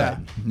are good.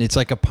 It's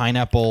like a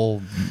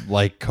pineapple,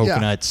 like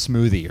coconut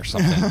smoothie or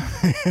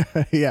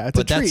something. Yeah, it's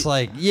but that's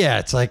like,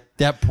 it's like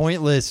that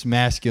pointless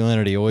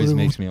masculinity always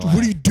makes me laugh.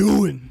 What are you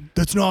doing?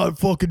 That's not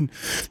fucking.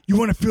 You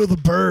want to feel the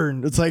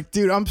burn? It's like,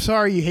 dude, I'm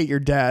sorry you hate your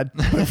dad.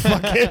 But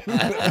fuck it.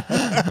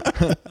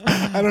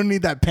 I don't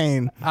need that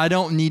pain. I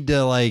don't need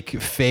to like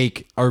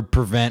fake or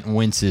prevent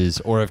winces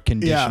or have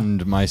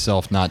conditioned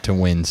myself not to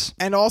wince.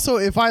 And also,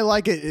 if I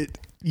like it,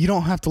 you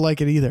don't have to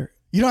like it either.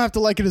 You don't have to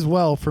like it as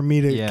well for me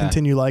to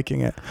continue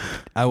liking it.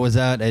 I was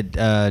out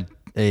at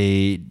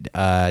a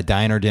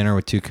diner dinner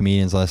with two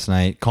comedians last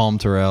night, Calm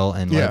Terrell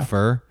and Lev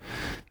Fur,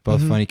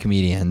 both funny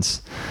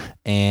comedians.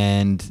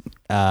 And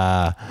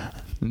the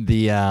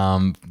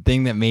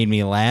thing that made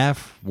me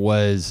laugh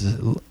was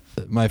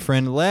my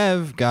friend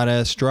Lev got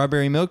a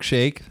strawberry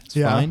milkshake. It's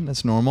fine.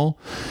 That's normal.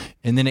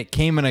 And then it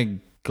came in a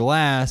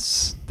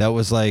glass that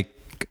was like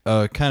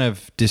a kind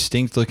of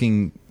distinct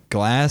looking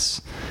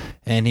glass.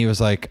 And he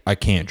was like, I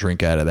can't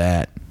drink out of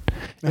that.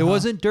 It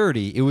wasn't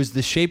dirty. It was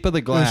the shape of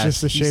the glass. It was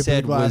just the shape he said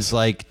of the glass. Was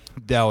like,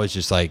 that was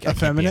just like,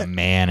 effeminate? I can't be a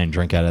man and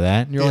drink out of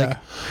that. And you're like,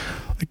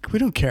 we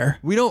don't care.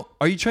 We don't.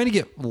 Are you trying to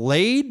get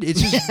laid?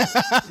 It's just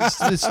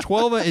it's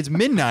 12. It's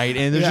midnight,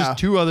 and there's just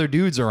two other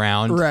dudes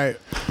around. Right.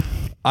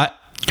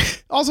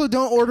 Also,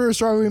 don't order a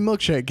strawberry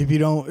milkshake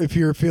if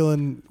you're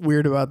feeling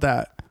weird about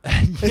that.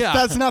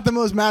 That's not the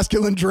most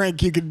masculine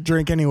drink you could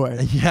drink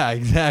anyway. Yeah,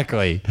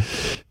 exactly.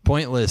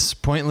 Pointless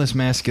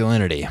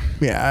masculinity.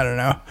 Yeah, I don't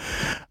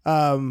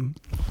know.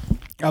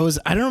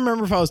 I don't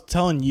remember if I was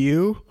telling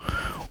you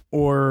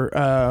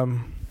or.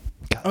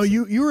 Oh,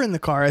 you were in the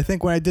car. I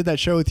think when I did that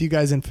show with you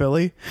guys in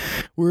Philly,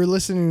 we were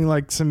listening to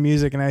like some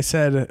music, and I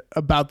said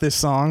about this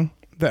song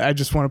that I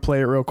just want to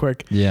play it real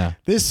quick. Yeah.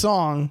 This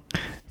song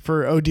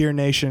for Oh Dear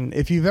Nation,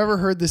 if you've ever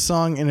heard this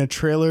song in a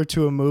trailer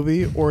to a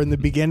movie or in the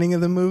beginning of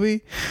the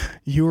movie,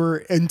 you were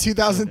in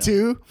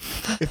 2002.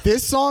 If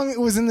this song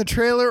was in the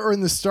trailer or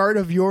in the start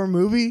of your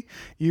movie,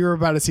 you were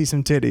about to see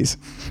some titties.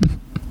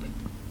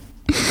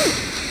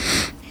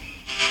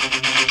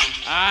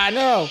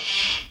 No.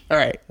 All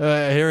right.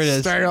 Here it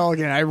is. Start it all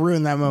again. I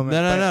ruined that moment.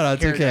 No,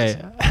 it's okay.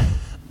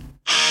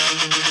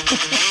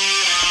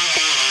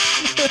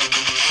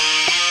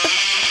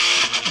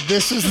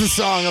 This was the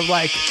song of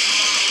like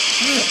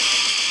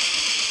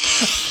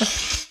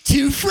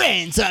two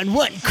friends on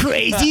one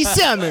crazy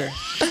summer.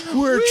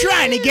 We're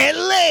trying to get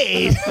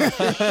laid.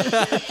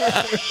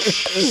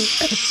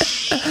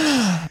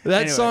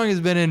 That song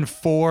has been in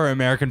 4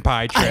 American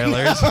Pie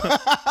trailers.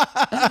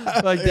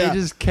 Like they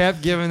just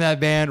kept giving that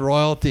band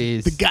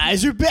royalties. The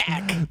guys are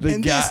back.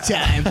 This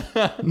time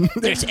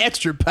there's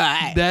extra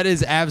pie. That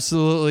is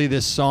absolutely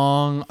the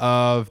song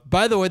of.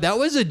 By the way, that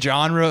was a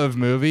genre of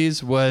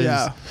movies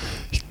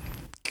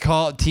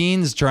called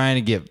teens trying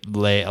to get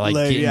laid, like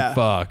getting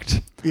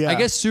fucked. Yeah. I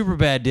guess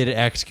Superbad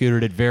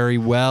executed it very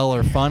well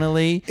or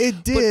funnily.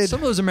 It did. But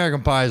some of those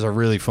American Pies are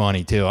really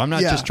funny too. I'm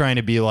not just trying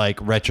to be like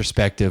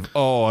retrospective.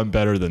 Oh, I'm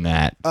better than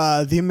that.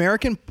 The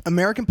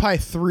American Pie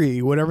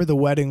 3, whatever the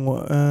wedding,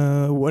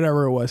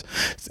 whatever it was.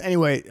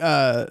 Anyway,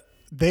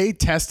 they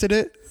tested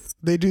it.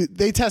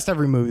 They test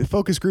every movie. The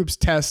focus groups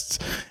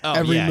test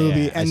every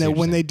movie, and then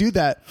when they do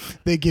that,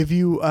 they give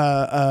you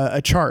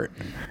a chart,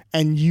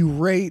 and you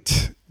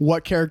rate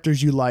what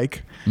characters you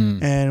like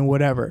and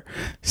whatever.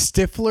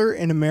 Stifler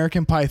in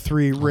American Pie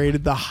 3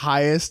 rated the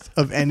highest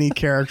of any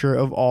character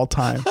of all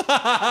time.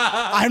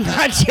 I'm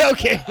not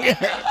joking.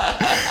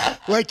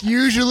 Like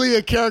usually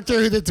a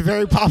character that's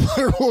very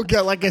popular will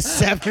get like a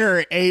 7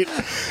 or 8.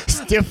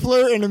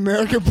 Stifler in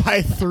American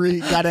Pie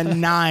 3 got a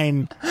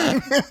 9.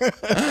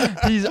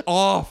 He's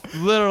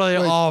literally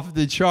off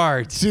the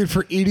charts. Dude,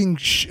 for eating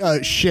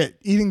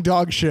eating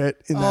dog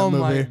shit in that movie. Oh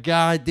my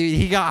God, dude.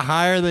 He got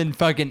higher than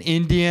fucking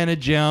Indiana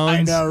Jones.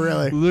 I know,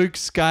 really. Luke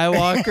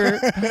Skywalker.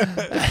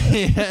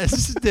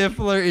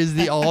 Stifler is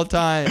the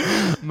all-time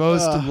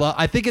most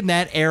I think in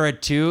that era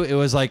too, it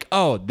was like,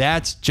 oh,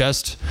 that's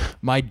just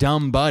my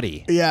dumb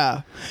buddy.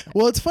 Yeah.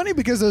 Well, it's funny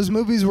because those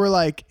movies were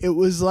like, it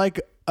was like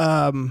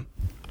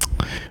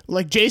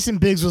Jason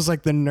Biggs was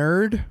like the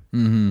nerd.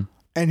 Mm-hmm.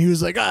 And he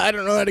was like, I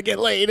don't know how to get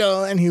laid.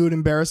 And he would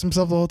embarrass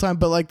himself the whole time.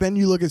 But like then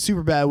you look at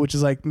Superbad, which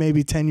is like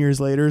maybe 10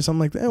 years later or something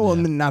like that. Well,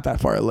 not that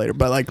far later.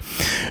 But like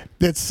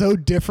that's so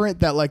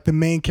different that like the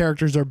main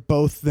characters are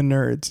both the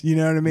nerds. You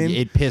know what I mean?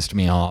 It pissed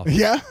me off.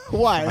 Yeah?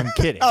 Why? I'm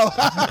kidding.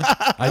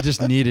 I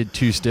just needed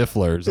 2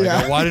 Stiflers.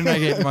 Like, why didn't I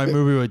get my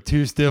movie with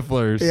 2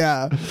 Stiflers?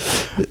 Yeah.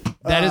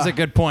 That is a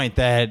good point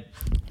that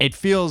it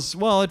feels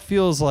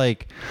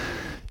like...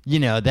 You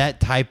know,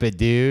 that type of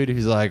dude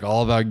who's like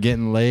all about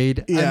getting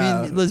laid.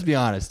 Yeah. I mean, let's be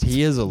honest.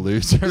 He is a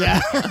loser. Yeah.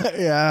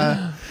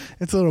 Yeah.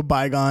 It's a little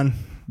bygone.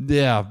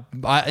 Yeah.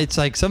 It's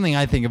like something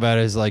I think about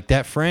is like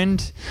that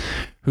friend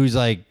who's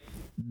like,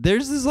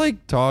 there's this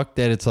like talk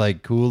that it's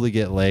like cool to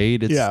get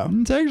laid.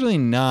 It's actually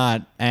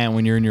not. And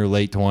when you're in your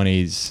late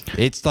 20s,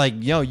 it's like,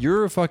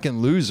 you're a fucking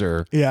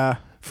loser. Yeah.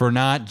 For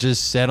not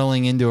just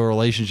settling into a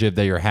relationship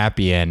that you're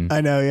happy in. I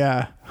know.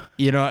 Yeah.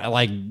 you know,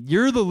 like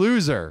you're the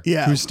loser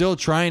who's still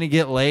trying to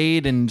get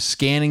laid and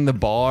scanning the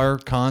bar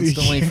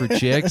constantly for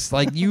chicks.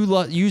 Like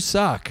you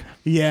suck.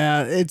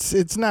 Yeah,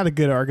 it's not a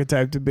good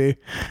archetype to be.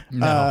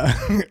 No.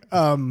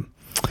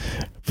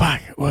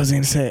 Fuck, what was I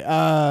gonna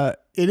say?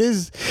 It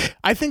is.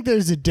 I think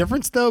there's a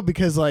difference though,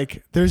 because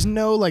like there's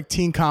no like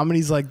teen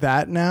comedies like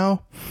that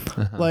now.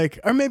 Like,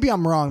 or maybe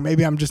I'm wrong.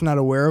 Maybe I'm just not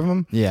aware of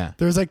them. Yeah.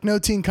 There's like no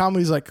teen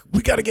comedies like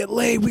we gotta get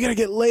laid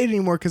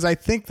anymore. Because I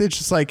think that's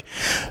just like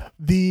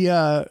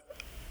the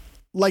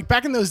like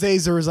back in those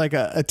days there was like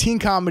a teen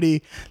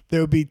comedy.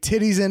 There would be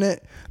titties in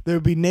it. There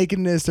would be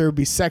nakedness. There would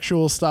be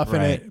sexual stuff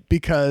in it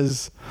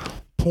because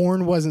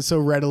porn wasn't so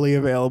readily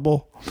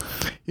available.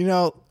 You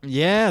know?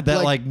 Yeah,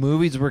 that like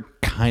movies were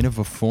kind of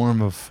a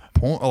form of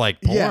porn.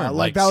 Yeah,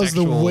 like that was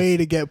the way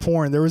to get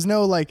porn. There was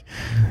no like,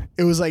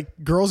 it was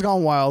like Girls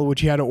Gone Wild,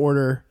 which you had to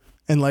order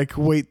and like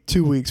wait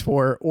 2 weeks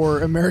for, or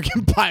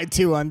American Pie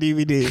 2 on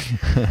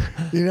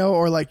DVD. You know,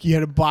 or like you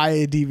had to buy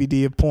a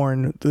DVD of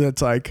porn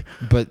that's like,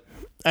 but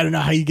I don't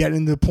know how you get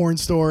in the porn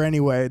store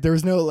anyway. There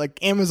was no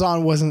like,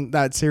 Amazon wasn't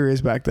that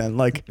serious back then.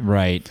 Like,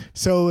 right.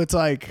 So it's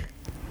like,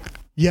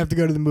 you have to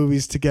go to the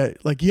movies to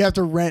get, like, you have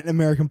to rent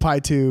American Pie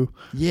 2.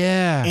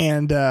 Yeah.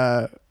 And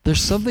there's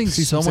something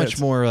so much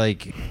more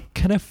like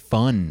kind of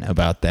fun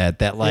about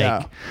that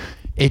like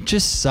it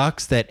just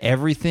sucks that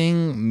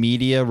everything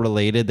media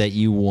related that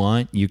you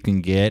want you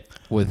can get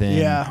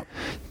within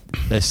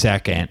a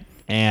second.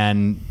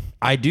 And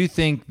I do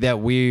think that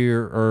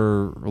we're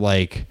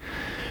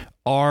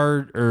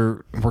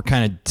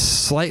kind of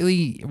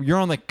slightly, you're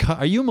on the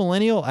are you a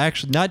millennial?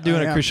 Actually, not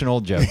doing a Christian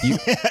old joke.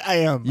 I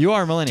am. You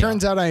are a millennial.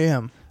 Turns out I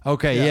am.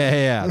 Okay,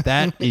 yeah.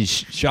 That is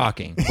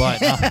shocking.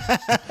 But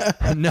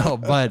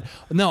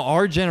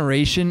our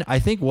generation, I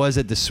think, was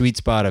at the sweet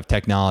spot of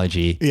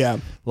technology. Yeah.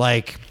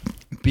 Like,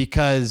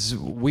 because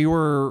we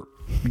were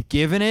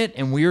given it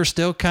and we were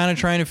still kind of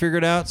trying to figure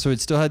it out, so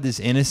it still had this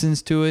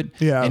innocence to it.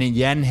 Yeah. And it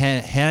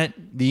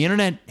the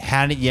internet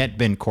hadn't yet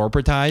been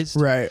corporatized.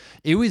 Right.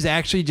 It was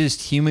actually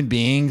just human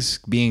beings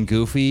being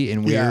goofy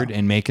and weird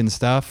and making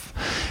stuff.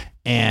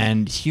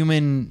 And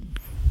humanity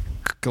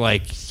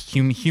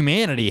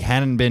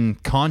hadn't been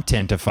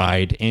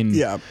contentified and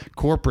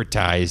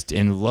corporatized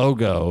and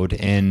logoed,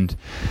 and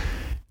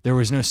there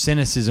was no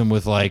cynicism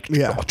with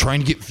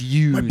trying to get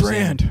views. My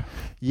brand.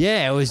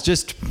 It was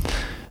just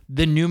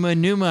the Numa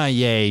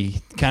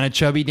kind of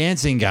chubby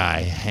dancing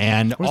guy,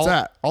 and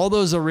all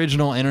those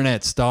original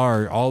internet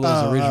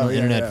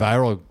internet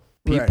viral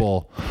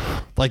people,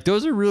 like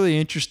those are really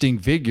interesting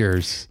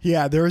figures.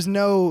 Yeah, there was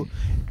no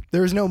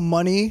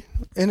money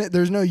in it.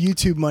 There's no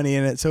YouTube money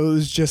in it. So it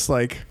was just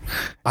like,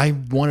 I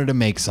wanted to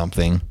make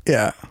something.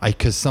 Yeah.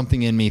 Because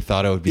something in me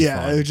thought it would be fun.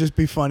 Yeah, it would just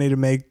be funny to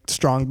make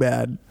Strong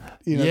Bad.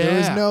 You know, there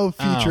was no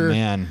future. Oh,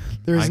 man.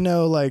 There's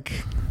no like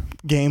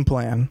game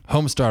plan.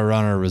 Homestar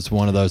Runner was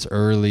one of those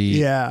early.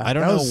 Yeah. I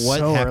don't know what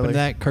happened to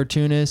that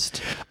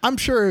cartoonist. I'm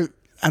sure.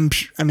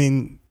 I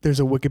mean, there's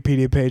a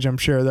Wikipedia page, I'm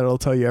sure, that'll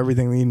tell you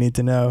everything that you need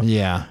to know.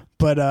 Yeah.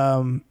 But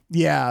that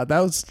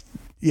was.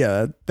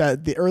 Yeah,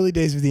 that the early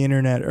days of the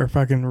internet are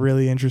fucking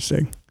really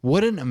interesting.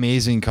 What an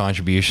amazing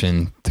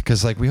contribution,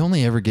 because like we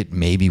only ever get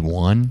maybe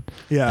one.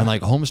 Yeah. And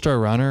like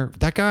Homestar Runner,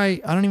 that guy,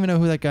 I don't even know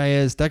who that guy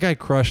is. That guy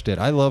crushed it.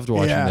 I loved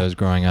watching those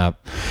growing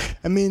up.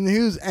 I mean,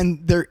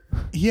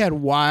 he had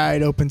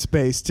wide open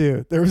space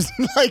too. There was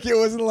it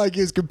wasn't like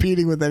he was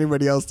competing with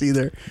anybody else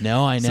either.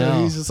 No, I know.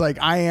 So he's just like,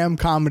 I am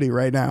comedy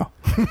right now.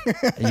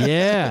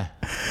 Yeah.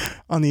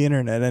 On the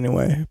internet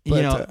anyway.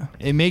 But,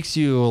 it makes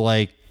you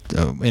like,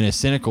 in a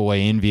cynical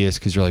way, envious,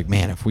 because you're like,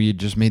 man, if we had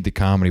just made the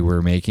comedy we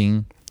were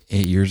making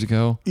 8 years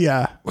ago,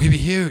 we'd be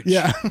huge.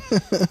 Yeah.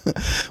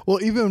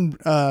 Well, even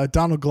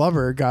Donald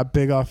Glover got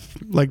big off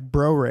like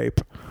bro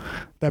rape.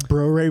 That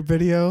bro rape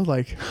video,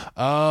 like.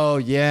 Oh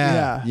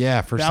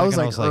yeah. For that was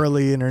like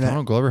early internet.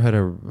 Donald Glover had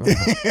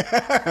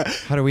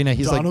how do we know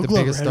he's Donald like the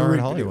biggest star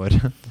in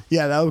Hollywood?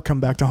 Yeah, that would come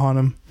back to haunt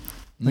him.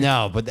 Like,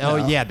 no, but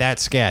that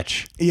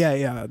sketch.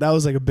 Yeah, that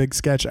was like a big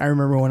sketch. I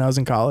remember when I was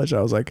in college,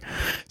 I was like,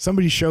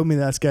 somebody showed me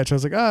that sketch. I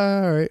was like, oh,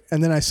 all right.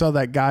 And then I saw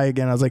that guy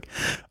again. I was like,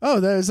 oh,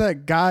 there's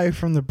that guy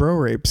from the bro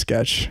rape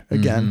sketch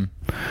again.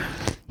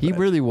 Mm-hmm. He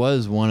really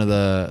was one of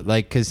the,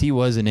 because he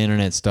was an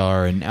internet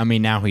star, and I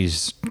mean now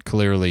he's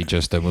clearly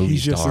just a movie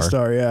star. He's just a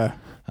star, yeah.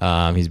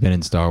 He's been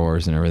in Star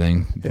Wars and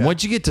everything. Yeah.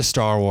 Once you get to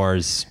Star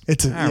Wars,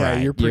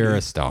 you're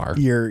a star.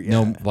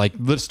 No, like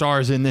the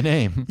star's in the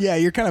name. Yeah,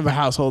 you're kind of a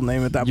household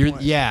name at that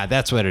point. Yeah,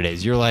 that's what it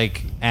is. You're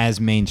like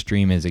as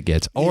mainstream as it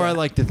gets. Or I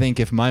like to think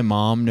if my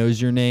mom knows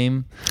your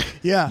name,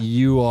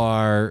 you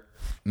are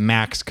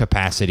max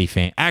capacity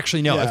fan.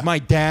 Actually, no. If my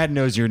dad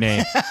knows your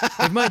name,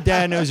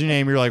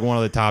 you're like one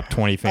of the top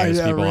 20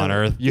 famous people on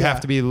earth. You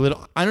have to be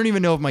I don't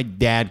even know if my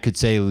dad could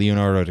say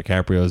Leonardo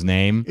DiCaprio's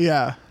name.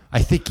 Yeah. I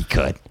think he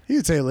could. He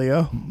would say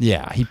Leo.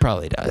 Yeah, he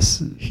probably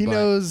does. He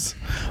knows,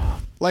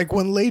 like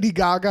when Lady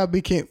Gaga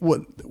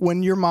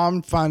when your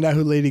mom found out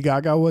who Lady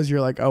Gaga was,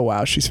 you're like, oh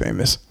wow, she's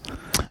famous.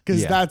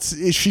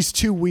 Because she's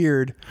too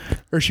weird,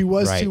 or she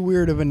was too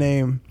weird of a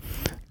name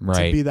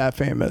to be that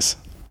famous.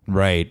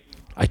 Right.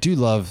 I do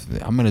love,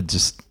 I'm going to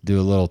just do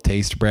a little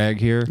taste brag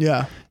here.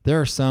 Yeah. There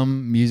are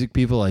some music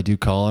people I do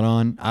call it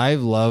on.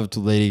 I've loved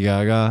Lady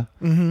Gaga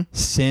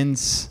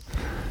since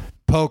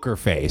Poker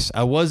Face.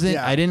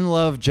 I didn't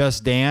love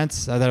Just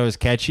Dance. I thought it was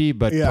catchy,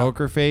 but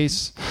Poker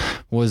Face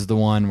was the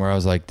one where I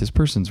was like, this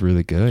person's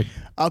really good.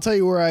 I'll tell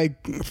you where I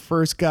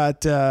first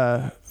got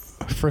on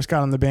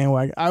the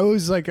bandwagon. I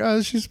was like,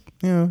 oh, she's,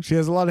 she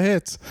has a lot of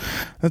hits.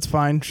 That's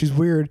fine. She's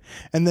weird.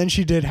 And then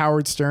she did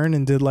Howard Stern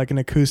and did like an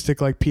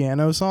acoustic like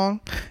piano song,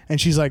 and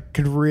she's like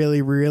could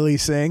really, really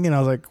sing. And I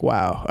was like,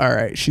 wow, all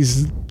right,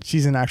 she's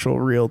an actual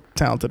real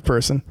talented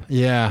person.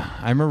 Yeah,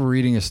 I remember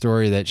reading a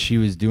story that she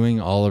was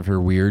doing all of her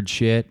weird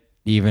shit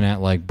even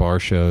at like bar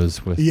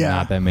shows with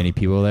not that many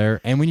people there.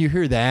 And when you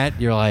hear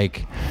that, you're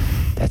like,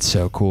 that's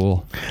so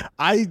cool.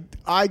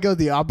 I go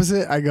the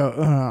opposite. I go,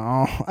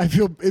 oh, I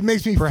feel, it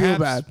makes me feel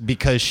bad.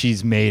 Because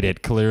she's made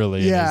it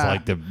clearly. Yeah.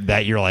 And it's like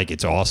that you're like,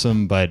 it's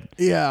awesome. But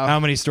how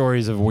many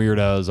stories of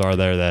weirdos are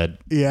there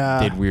that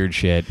did weird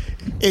shit?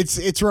 It's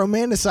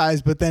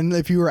romanticized, but then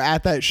if you were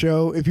at that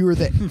show, if you were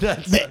the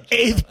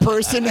 8th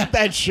person at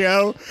that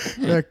show,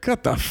 you're like,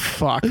 what the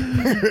fuck?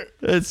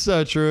 It's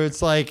so true.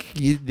 It's like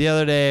the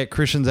other day at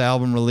Christian's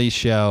album release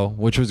show,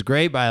 which was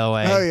great, by the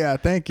way. Oh, yeah.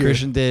 Thank you.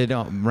 Christian did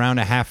around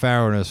a half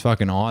hour and it was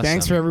fucking awesome.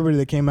 Thanks for everybody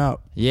that came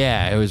out.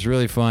 Yeah, it was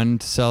really fun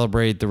to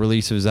celebrate the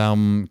release of his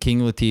album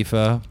King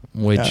Latifah,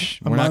 which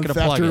we're not going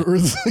to plug it.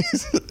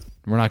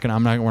 We're not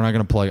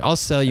gonna plug. I'll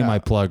sell you my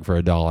plug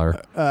for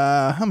 $1.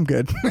 I'm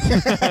good.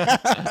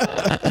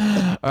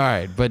 All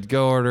right, but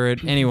go order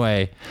it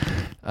anyway.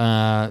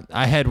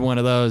 I had one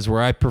of those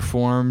where I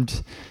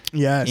performed.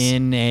 Yes.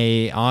 In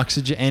a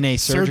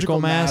surgical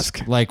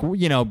mask, like,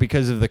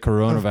 because of the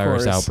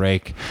coronavirus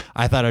outbreak.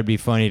 I thought it'd be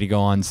funny to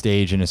go on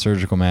stage in a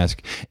surgical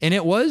mask, and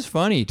it was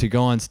funny to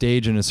go on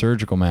stage in a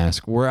surgical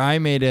mask. Where I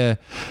made a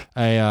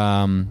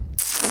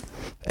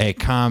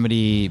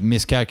comedy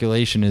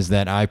miscalculation is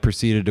that I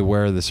proceeded to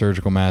wear the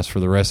surgical mask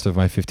for the rest of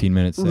my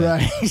 15-minute set,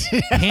 right?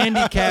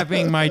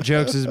 Handicapping my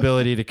jokes'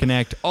 ability to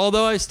connect.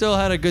 Although I still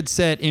had a good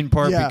set, in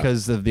part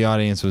because of the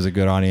audience was a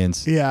good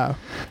audience. Yeah,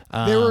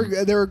 they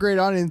were a great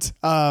audience.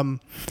 And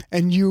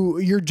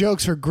your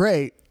jokes are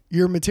great.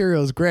 Your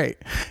material is great.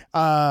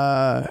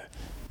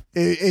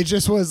 It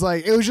just was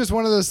like, it was just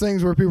one of those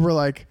things where people were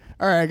like,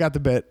 all right, I got the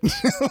bit.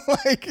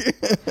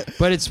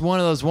 But it's one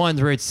of those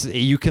ones where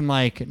you can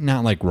like,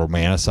 not like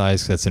romanticize,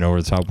 'cause that's an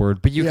over the top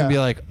word, but you can be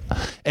like,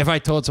 if I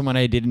told someone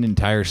I did an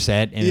entire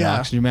set in an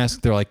oxygen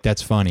mask, they're like,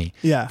 that's funny.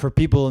 Yeah. For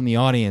people in the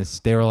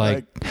audience, they were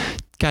like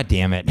God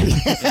damn it.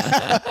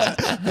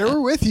 They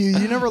were with you.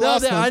 You never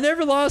lost them. I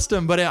never lost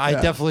them, but I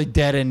definitely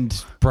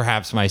deadened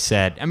perhaps my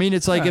set. I mean,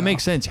 it's like, it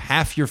makes sense.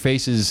 Half your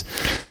face is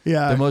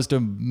the most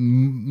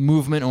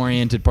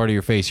movement-oriented part of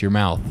your face, your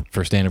mouth,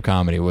 for stand-up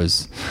comedy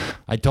was...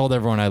 I told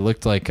everyone I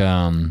looked like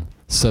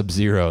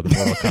Sub-Zero, the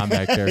Mortal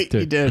Kombat character.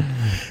 You did.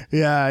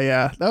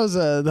 Yeah. That was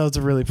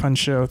a really fun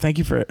show. Thank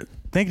you to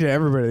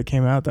everybody that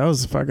came out. That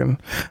was fucking...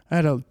 I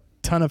had a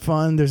ton of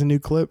fun. There's a new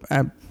clip.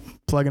 I'm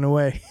plugging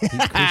away.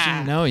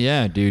 Christian, no,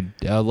 yeah, dude.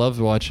 I loved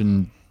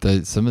watching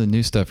some of the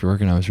new stuff you're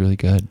working on. Was really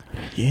good.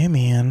 Yeah,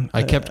 man.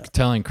 I kept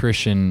telling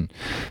Christian,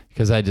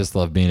 because I just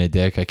love being a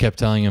dick, I kept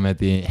telling him at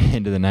the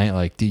end of the night,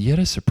 like, dude, you had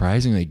a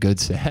surprisingly good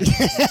set.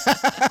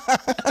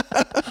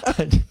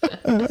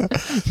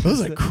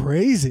 Those are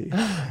crazy.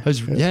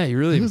 Yeah, you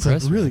really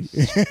impressed me.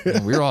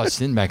 We were all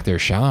sitting back there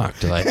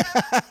shocked. Like,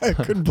 I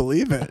couldn't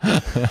believe it.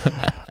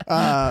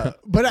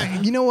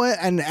 But you know what?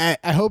 And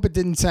I hope it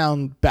didn't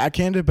sound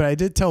backhanded, but I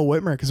did tell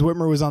Whitmer, because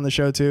Whitmer was on the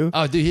show too.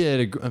 Oh, dude,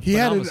 he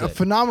had a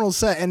phenomenal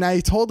set. And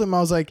I told him, I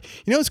was like,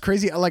 you know what's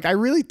crazy? Like, I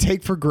really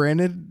take for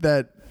granted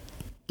that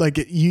like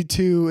you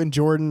two and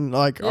Jordan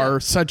are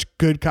such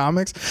good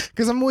comics,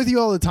 because I'm with you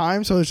all the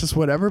time, so it's just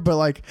whatever. But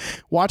like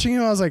watching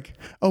him, I was like,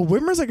 oh,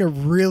 Whitmer's like a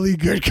really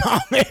good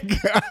comic.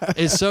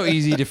 It's so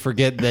easy to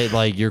forget that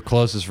like your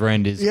closest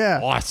friend is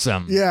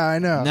awesome. Yeah, I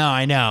know. No,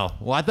 I know.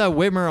 Well, I thought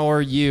Whitmer or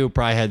you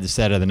probably had the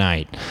set of the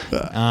night,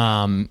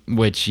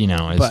 which is.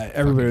 But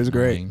everybody was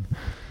great.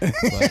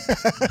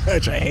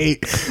 Which I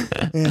hate.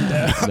 And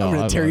I'm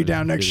going to tear you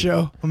down next show. I'm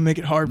going to make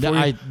it hard for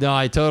you.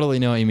 I totally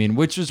know what you mean,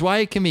 which is why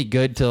it can be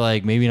good to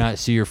like maybe not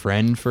see your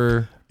friend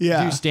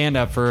do stand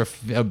up for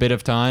a bit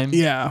of time.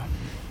 Yeah.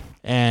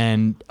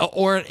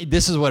 Or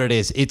this is what it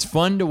is. It's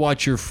fun to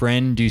watch your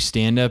friend do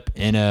stand up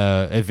in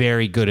a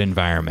very good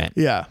environment.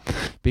 Yeah.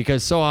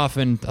 Because so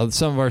often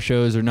some of our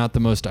shows are not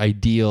the most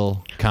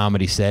ideal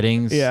comedy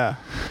settings. Yeah.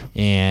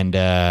 And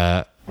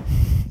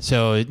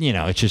so,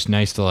 it's just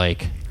nice to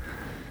like,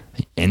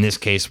 in this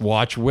case,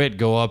 watch Whit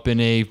go up in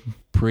a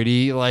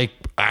pretty, like,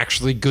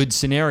 actually good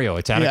scenario.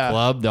 It's at a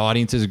club. The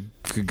audience is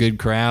a good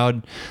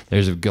crowd.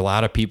 There's a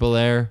lot of people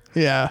there.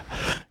 Yeah.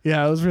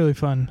 Yeah, it was really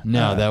fun.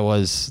 No,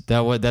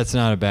 that's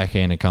not a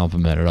backhanded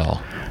compliment at all.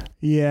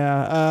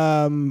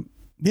 Yeah.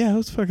 Yeah, it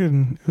was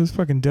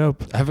fucking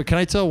dope. Can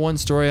I tell one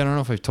story? I don't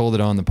know if I've told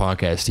it on the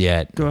podcast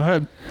yet. Go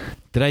ahead.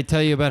 Did I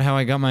tell you about how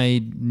I got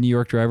my New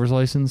York driver's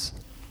license?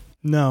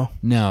 No.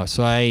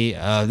 So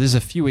this is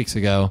a few weeks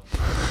ago.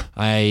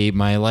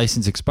 my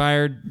license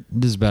expired.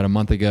 This is about a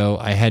month ago.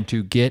 I had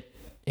to get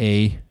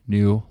a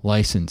new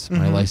license.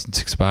 My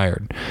license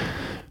expired.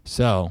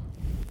 So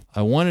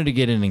I wanted to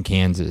get it in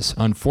Kansas.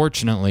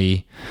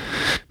 Unfortunately,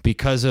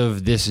 because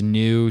of this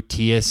new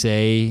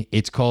TSA,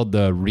 it's called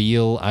the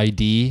Real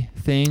ID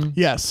thing.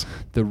 Yes.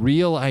 The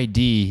Real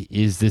ID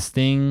is this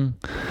thing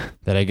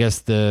that I guess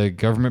the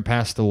government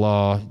passed a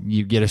law.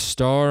 You get a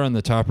star on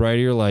the top right of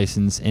your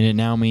license, and it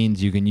now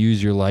means you can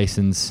use your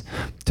license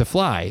to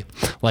fly.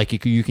 Like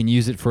you can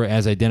use it for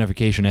as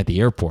identification at the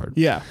airport.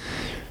 Yeah.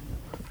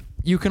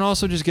 You can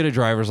also just get a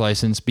driver's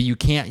license, but you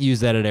can't use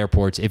that at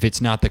airports if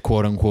it's not the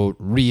quote-unquote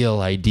real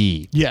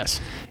ID.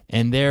 Yes.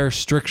 And their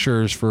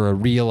strictures for a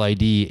real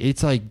ID,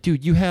 it's like,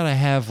 dude, you gotta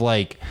have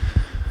like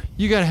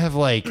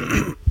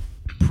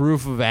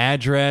proof of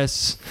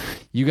address.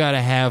 You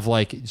gotta have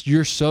like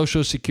your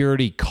social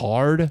security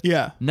card.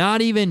 Yeah.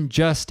 Not even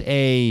just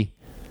a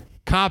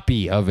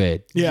copy of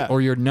it. Yeah. Or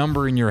your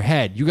number in your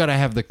head. You gotta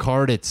have the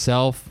card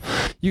itself.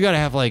 You gotta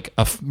have like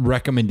a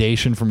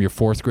recommendation from your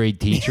 4th grade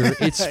teacher.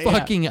 It's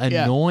fucking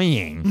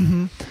annoying.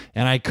 Mm-hmm.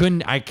 And I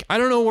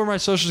don't know where my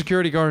social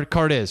security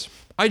card is.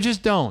 I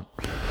just don't.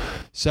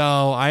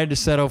 So I had to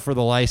settle for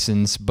the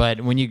license.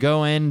 But when you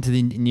go into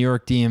the New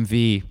York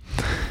DMV,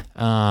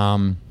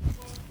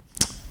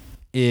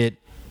 here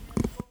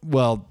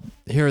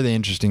are the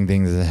interesting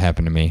things that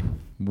happened to me.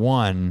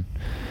 One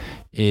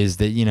is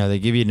that, they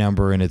give you a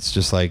number and it's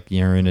just like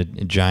you're in a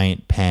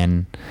giant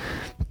pen.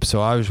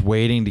 So I was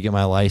waiting to get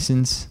my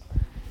license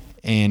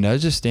and I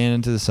was just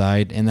standing to the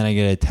side, and then I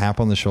get a tap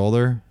on the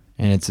shoulder,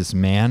 and it's this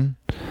man,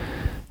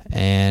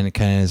 and it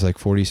kind of is like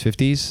 40s,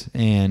 50s.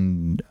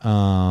 And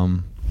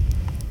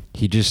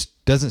he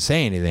just doesn't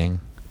say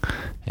anything.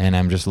 And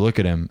I'm just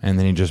looking at him, and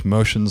then he just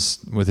motions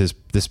with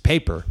this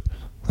paper,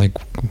 like,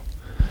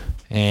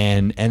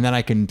 and then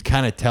I can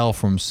kind of tell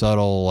from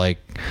subtle like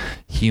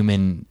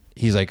human.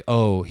 He's like,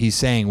 oh, he's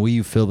saying, will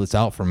you fill this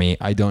out for me?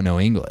 I don't know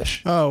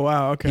English. Oh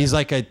wow, okay. He's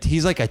like a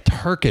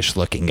Turkish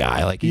looking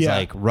guy, like he's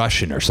like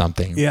Russian or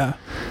something. Yeah.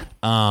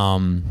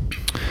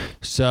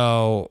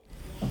 So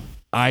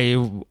I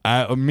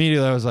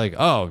immediately was like,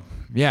 oh.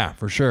 Yeah,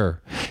 for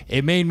sure.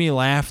 It made me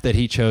laugh that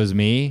he chose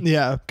me.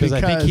 Yeah, because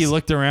I think he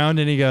looked around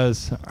and he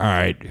goes, all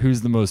right,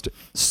 who's the most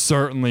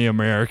certainly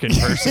American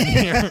person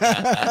here?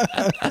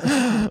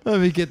 Let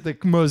me get the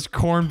most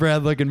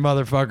cornbread looking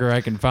motherfucker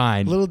I can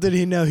find. Little did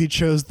he know he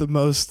chose the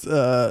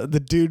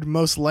dude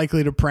most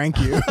likely to prank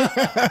you.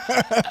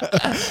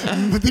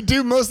 The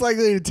dude most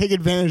likely to take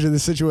advantage of the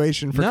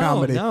situation for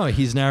comedy. No,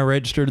 he's now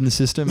registered in the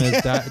system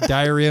as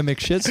Diarrhea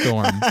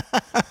McShitstorm.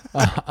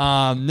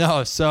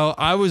 No, so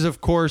I was,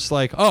 of course,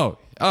 like, oh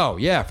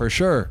yeah, for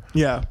sure.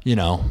 Yeah.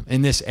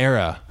 In this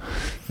era.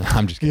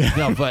 I'm just kidding.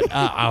 Yeah. No, but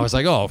I was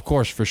like, oh, of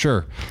course, for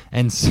sure.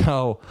 And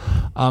so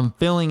I'm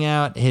filling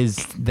out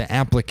the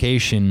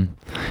application,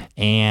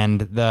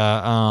 and it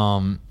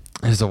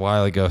was a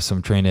while ago, so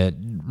I'm trying to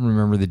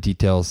remember the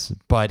details.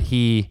 But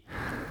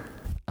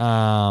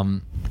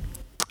I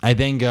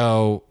then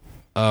go,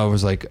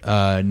 was like,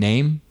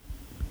 name?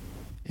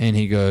 And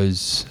he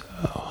goes,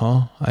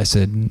 huh? I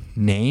said,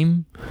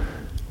 name?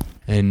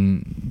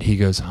 And he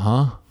goes,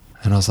 huh?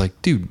 And I was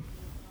like, dude,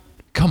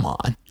 come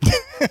on.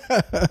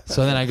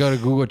 So then I go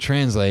to Google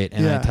Translate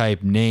and I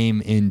type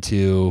name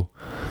into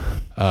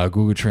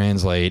Google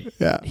Translate.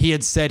 Yeah. He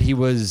had said he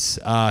was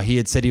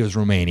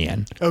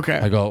Romanian. Okay.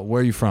 I go,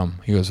 where are you from?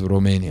 He goes,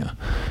 Romania.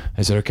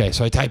 I said, okay.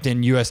 So I typed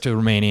in US to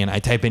Romanian. I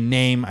type in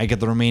name. I get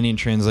the Romanian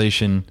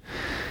translation.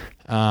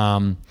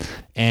 And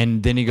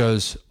then he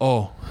goes,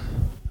 oh,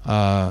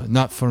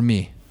 not for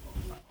me.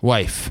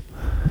 Wife.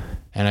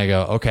 And I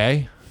go,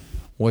 okay.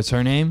 What's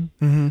her name?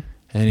 Mm-hmm.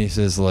 And he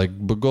says like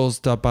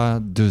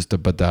Bogolstapa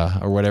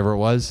Dustabada or whatever it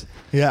was.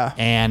 Yeah.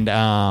 And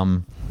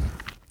and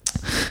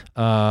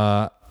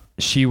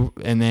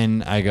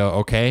then I go,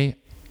 okay,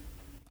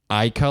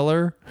 eye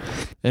color.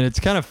 And it's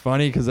kind of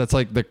funny because that's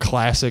like the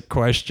classic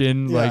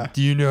question. Yeah. Like,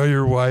 do you know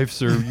your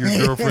wife's or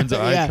your girlfriend's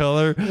eye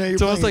color? No,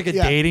 it's almost like a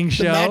dating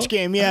show. The match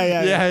game.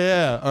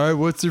 Yeah. All right.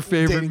 What's your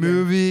favorite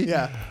movie?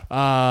 Game.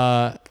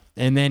 Yeah.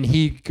 And then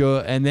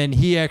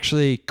he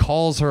actually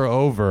calls her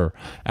over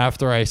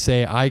after I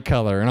say eye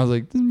color. And I was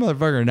like, this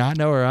motherfucker not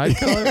know her eye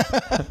color?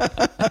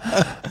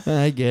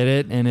 I get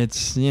it. And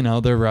it's,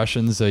 they're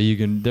Russian, so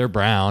they're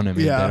brown. I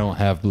mean, they don't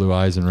have blue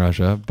eyes in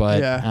Russia, but,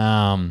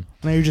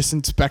 now you're just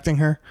inspecting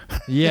her.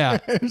 Yeah.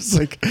 It's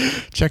like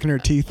checking her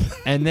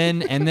teeth. And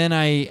then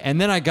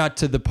I got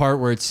to the part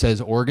where it says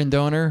organ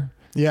donor.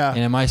 Yeah. And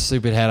in my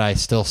stupid head, I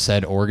still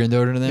said organ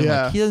donor to them.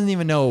 Yeah. Like, he doesn't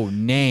even know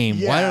name.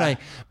 Yeah. Why did I?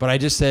 But I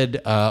just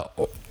said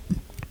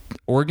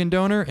organ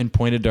donor and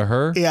pointed to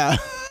her. Yeah.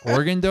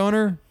 Organ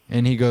donor?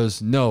 And he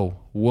goes, no,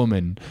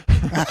 woman.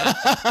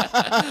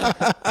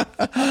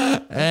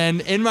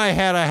 And in my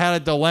head, I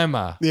had a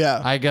dilemma.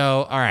 Yeah. I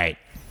go, all right.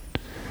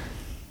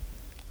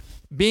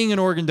 Being an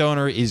organ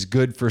donor is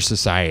good for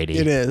society.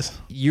 It is.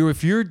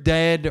 If you're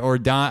dead or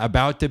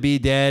about to be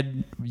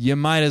dead, you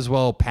might as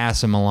well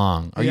pass him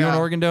along. Are you an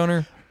organ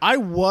donor? I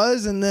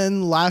was, and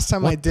then last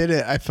time I did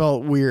it, I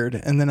felt weird,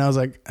 and then I was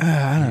like,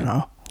 I don't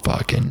know.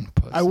 fucking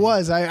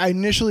pussy. I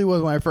initially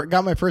was when I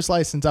got my first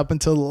license. Up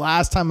until the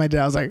last time I did,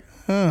 I was like,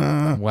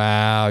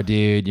 wow,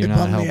 dude, you're it not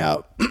bummed helping me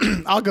out.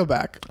 I'll go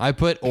back. I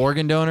put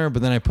organ donor,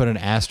 but then I put an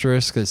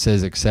asterisk that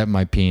says accept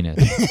my penis.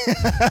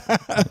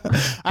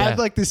 I have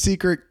like the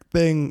secret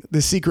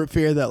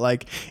fear that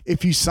like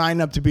if you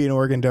sign up to be an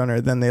organ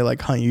donor, then they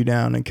like hunt you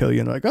down and kill you,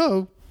 and they're like,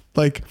 oh,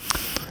 like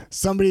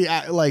somebody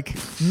like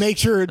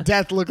makes your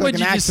death look like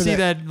an accident. Did you just see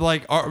that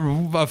like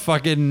a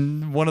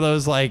fucking one of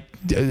those like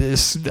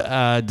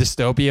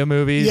dystopia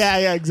movies?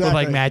 Yeah, exactly. With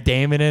like Matt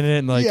Damon in it,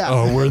 and like,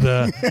 oh, we're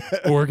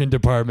the organ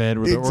department,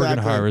 we're the organ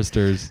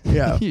harvesters.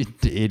 Yeah, you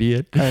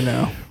idiot. I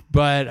know.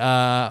 But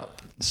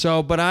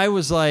but I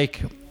was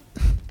like,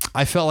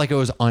 I felt like it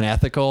was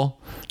unethical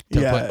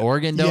to put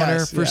organ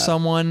donor for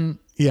someone.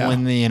 Yeah.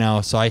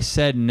 When so I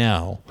said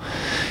no.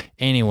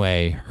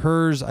 Anyway,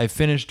 I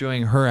finished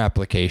doing her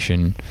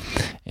application,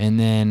 and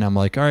then I'm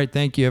like, all right,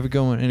 thank you, have a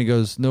good one. And he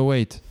goes, no,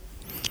 wait,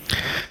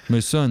 my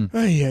son.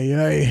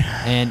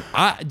 And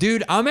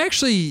I'm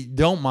actually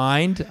don't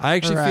mind. I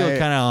actually feel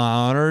kind of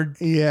honored.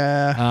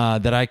 Yeah.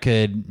 That I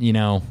could,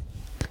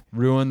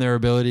 ruin their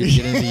ability to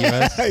get into the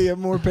U.S. You have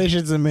more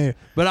patience than me.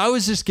 But I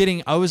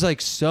was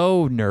like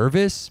so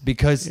nervous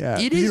because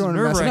it is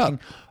nerve-wracking.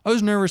 I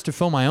was nervous to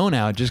fill my own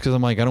out just because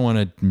I'm like, I don't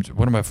want to,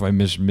 what if I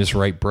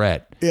miswrite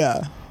Brett?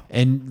 Yeah.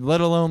 And let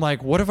alone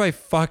like, what if I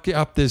fuck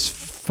up this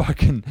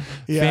fucking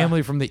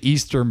family from the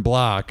Eastern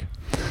Bloc?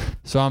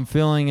 So I'm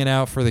filling it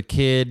out for the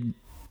kid,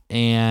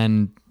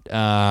 and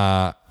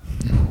long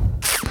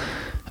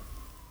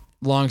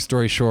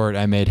story short,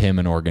 I made him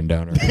an organ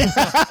donor.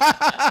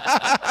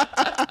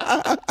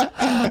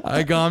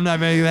 I'm not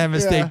making that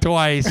mistake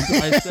twice.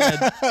 I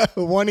said,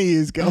 one of you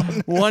is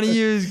going. One of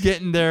you is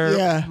getting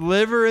their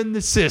liver in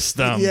the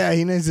system. Yeah,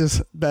 he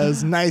needs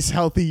those nice,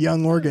 healthy,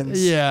 young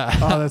organs. Yeah.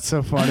 Oh, that's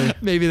so funny.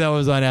 Maybe that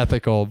was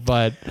unethical,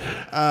 but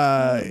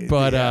I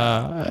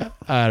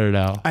don't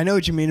know. I know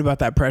what you mean about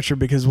that pressure,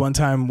 because one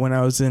time when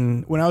I was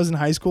in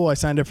high school, I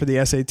signed up for the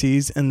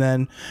SATs, and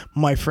then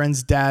my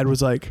friend's dad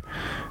was like,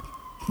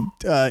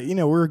 we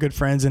were good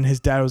friends, and his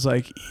dad was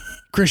like,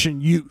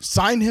 Christian, you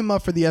sign him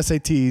up for the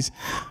SATs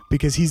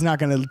because he's not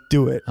going to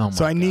do it.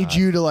 So I need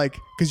you to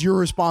because you're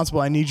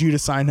responsible. I need you to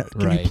sign him.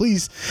 Can you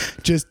please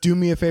just do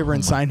me a favor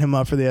and sign him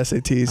up for the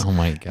SATs? Oh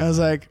my God. I was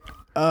like,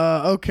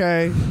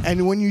 okay.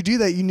 And when you do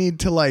that, you need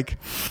to it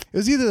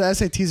was either the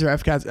SATs or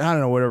FCATs. I don't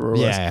know, whatever it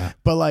was. Yeah.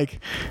 But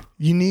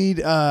you need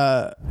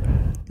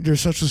your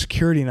social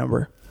security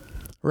number.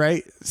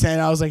 Right? Saying,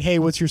 I was like, hey,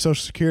 what's your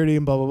social security,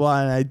 and blah, blah,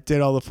 blah. And I did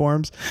all the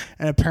forms,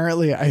 and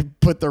apparently I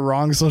put the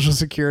wrong social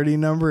security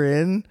number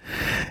in,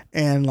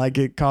 and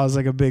it caused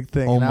a big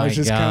thing. Oh, and I was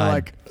just kind of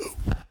like,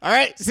 all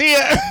right, see ya.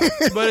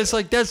 But it's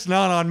like, that's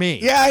not on me.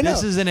 Yeah, I know.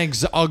 This is an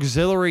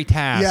auxiliary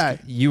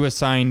task you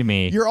assigned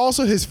me. You're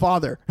also his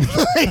father. Who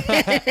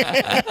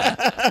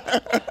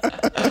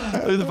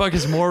the fuck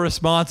is more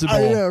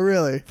responsible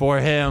really for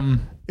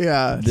him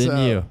than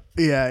you?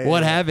 Yeah.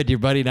 What happened? Your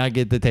buddy not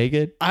get to take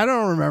it? I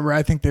don't remember.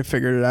 I think they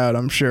figured it out,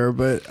 I'm sure,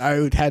 but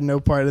I had no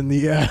part in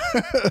the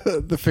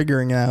the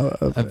figuring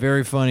out of a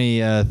very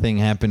funny thing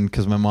happened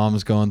because my mom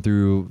was going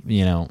through,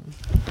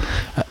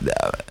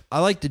 I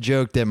like to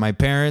joke that my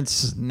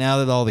parents, now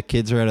that all the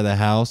kids are out of the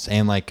house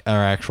and are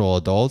actual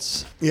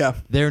adults,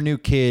 their new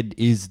kid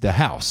is the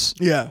house.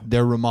 Yeah.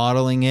 They're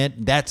remodeling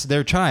it. That's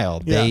their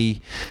child. Yeah.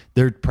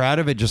 They're proud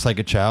of it just like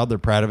a child. They're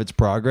proud of its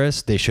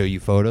progress. They show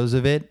you photos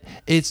of it.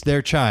 It's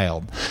their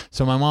child.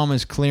 So my mom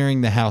is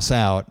clearing the house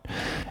out.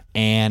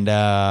 And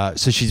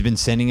so she's been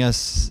sending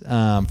us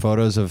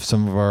photos of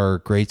some of our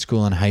grade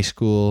school and high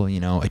school,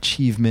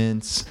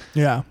 achievements,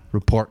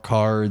 report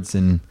cards.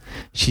 And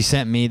she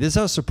sent me, this is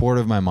how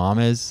supportive my mom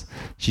is.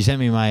 She sent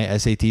me my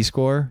SAT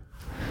score.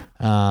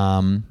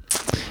 And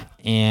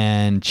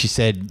she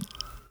said,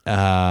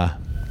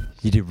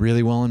 you did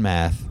really well in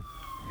math.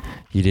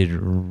 You did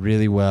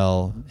really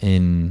well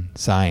in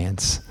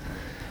science.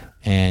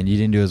 And you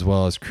didn't do as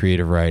well as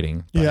creative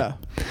writing. Yeah.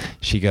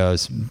 She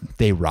goes,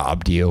 they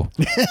robbed you.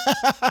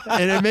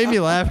 And it made me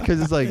laugh because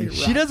it's like,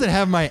 she doesn't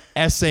have my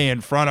essay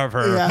in front of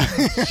her. Yeah.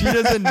 She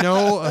doesn't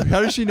know.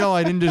 How does she know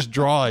I didn't just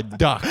draw a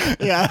duck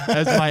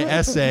as my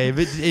essay?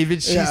 But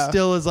she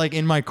still is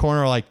in my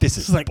corner this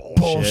is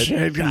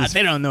bullshit. God,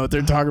 they don't know what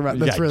they're talking about.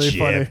 That's really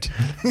gypped.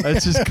 Funny.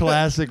 That's just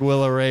classic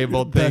Willa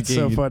Raybould thinking. That's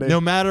so funny.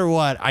 No matter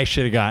what, I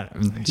should have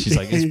gotten. She's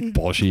like, it's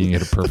bullshit. You can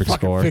get a perfect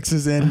score. Fix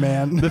is in,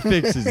 man. The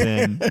fix is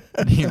in.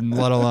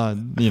 Let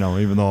alone,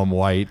 even though I'm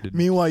white.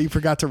 Meanwhile, you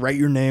forgot to write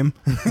your name.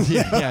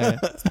 Yeah.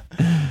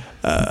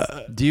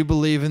 Do you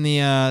believe in the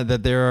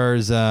that there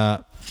is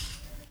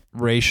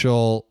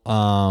racial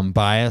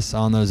bias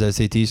on those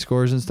SAT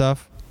scores and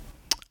stuff?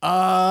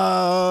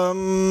 I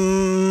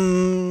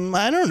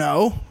don't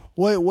know.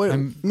 What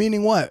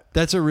meaning what?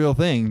 That's a real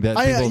thing that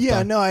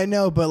no, I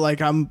know,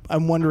 but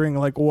I'm wondering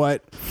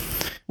what.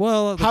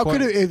 Well, how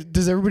could it?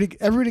 Does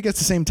everybody gets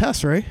the same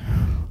test, right?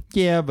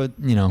 Yeah, but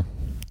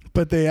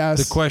But they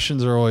asked. The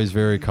questions are always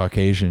very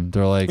Caucasian.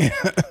 They're like,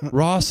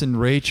 Ross and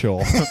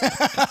Rachel.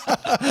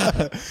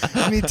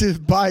 You need to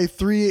buy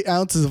 3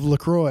 ounces of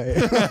LaCroix.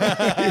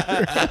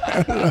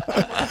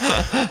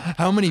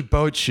 How many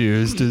boat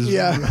shoes does...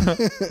 Yeah.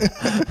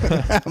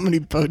 How many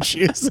boat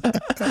shoes?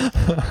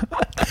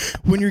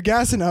 When you're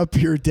gassing up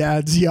your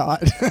dad's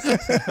yacht.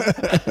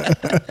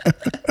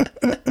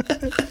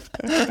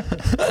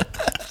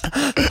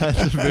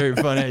 That's a very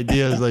fun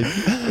idea. It's like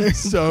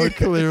so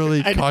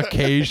clearly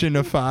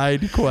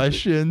Caucasianified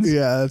questions.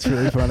 Yeah, that's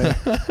really funny.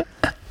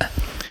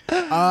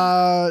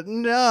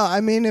 No,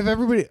 I mean, if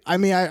everybody,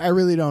 I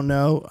really don't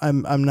know.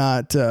 I'm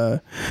not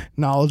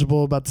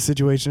knowledgeable about the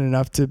situation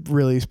enough to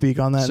really speak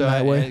on that in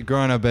that way.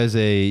 Growing up as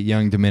a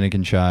young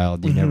Dominican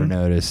child, you never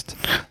noticed.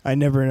 I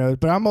never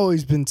noticed, but I've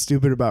always been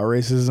stupid about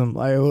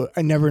racism.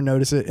 I never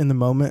notice it in the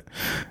moment.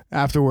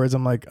 Afterwards,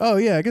 I'm like, oh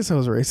yeah, I guess I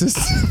was racist.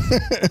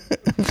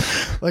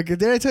 Like,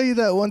 did I tell you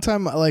that one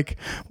time, like,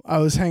 I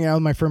was hanging out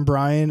with my friend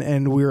Brian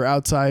and we were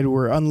outside,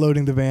 we're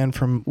unloading the van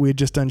we had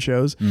just done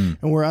shows and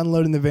we're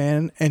unloading the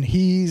van and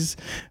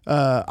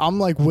I'm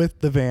like with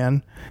the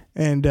van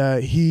and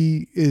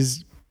he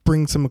is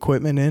bringing some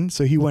equipment in.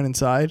 So he went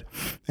inside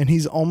and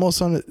he's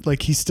almost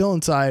he's still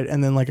inside.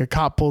 And then like a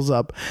cop pulls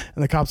up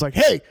and the cop's like,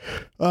 hey,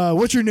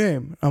 what's your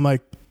name? I'm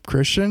like,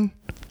 Christian.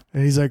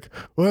 And he's like,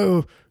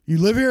 whoa, you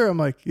live here? I'm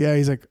like, yeah.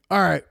 He's like, all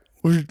right,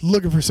 we're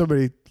looking for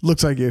somebody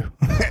looks like you.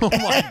 Oh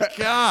my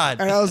God.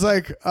 And I was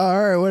like,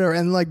 all right, whatever.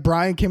 And like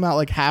Brian came out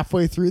like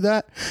halfway through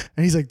that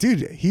and he's like,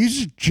 dude,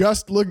 he's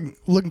just looking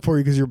for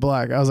you because you're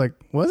black. I was like,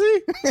 was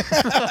he?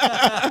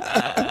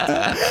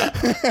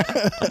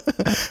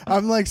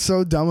 I'm like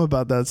so dumb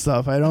about that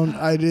stuff.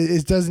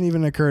 It doesn't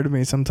even occur to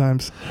me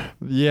sometimes.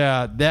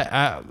 Yeah,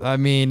 I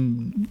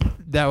mean,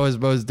 that was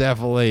most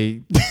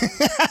definitely.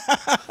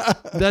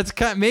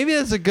 Maybe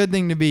that's a good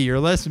thing to be. You're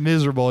less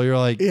miserable. You're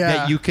like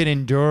that you can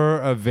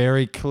endure a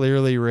very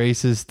clearly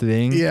racist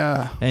thing.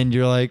 Yeah. And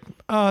you're like,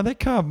 oh, that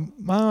cop,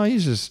 oh,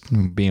 he's just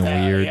being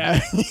weird. Yeah,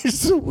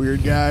 he's a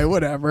weird guy.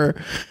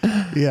 Whatever.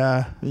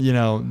 Yeah. You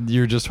know,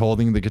 you're just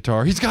holding the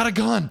guitar. He's got a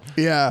gun.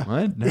 Yeah.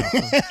 What? No.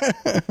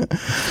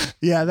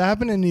 Yeah, that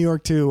happened in New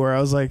York too, where I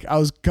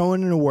was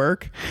going into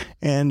work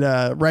and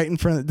right in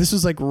front of, this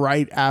was like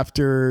right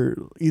after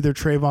either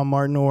Trayvon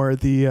Martin or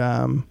the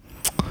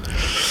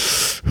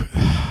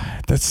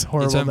that's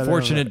horrible. It's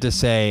unfortunate to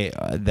say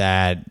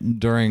that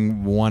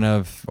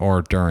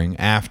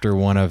after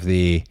one of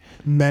the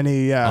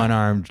many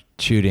unarmed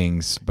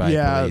shootings by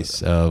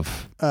police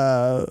of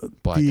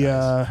black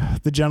guys.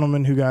 The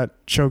gentleman who got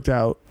choked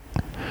out.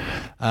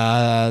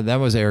 That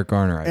was Eric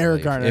Garner.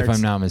 Eric Garner, if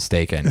I'm not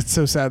mistaken. It's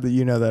so sad that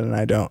you know that and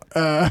I don't.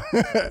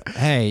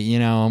 Hey, you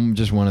know, I'm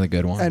just one of the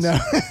good ones. I know.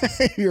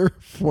 You're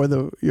for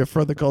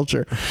the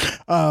culture.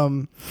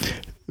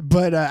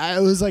 But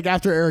I was like,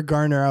 after Eric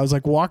Garner, I was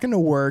like walking to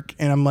work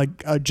and I'm like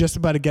just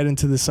about to get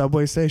into the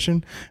subway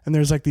station. And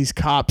there's like these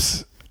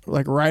cops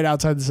like right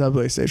outside the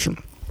subway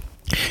station.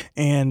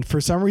 And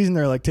for some reason,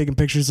 they're like taking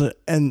pictures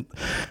and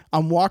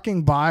I'm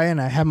walking by and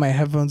I have my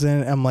headphones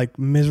in. And I'm like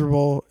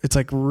miserable. It's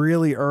like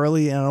really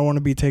early and I don't want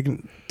to be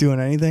doing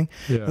anything.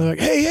 Yeah. They're like,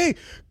 hey,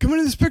 come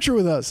into this picture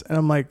with us. And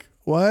I'm like,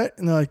 what?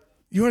 And they're like,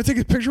 you want to take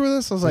a picture with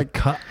us? I was like,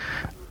 all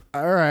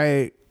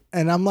right.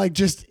 And I'm like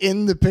just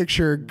in the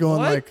picture going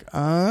like,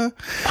 and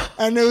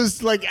it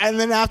was like, and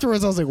then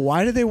afterwards I was like,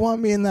 why did they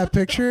want me in that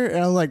picture?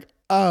 And I was like,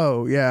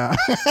 oh yeah.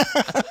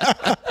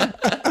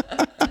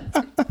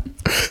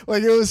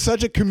 Like it was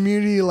such a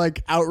community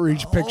like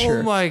outreach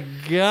picture. Oh my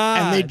God.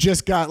 And they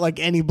just got like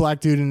any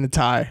black dude in a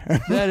tie.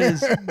 That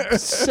is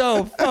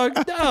so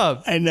fucked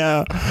up. I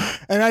know.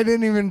 And I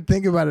didn't even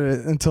think about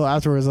it until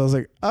afterwards. I was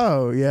like,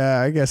 oh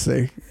yeah, I guess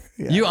they.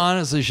 Yeah. You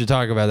honestly should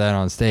talk about that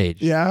on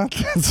stage. Yeah,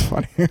 that's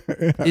funny.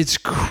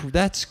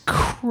 That's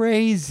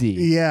crazy.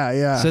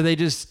 Yeah. So they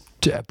just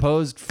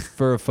posed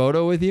for a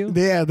photo with you?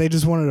 Yeah, they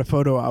just wanted a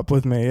photo op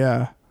with me.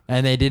 Yeah.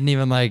 And they didn't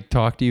even like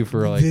talk to you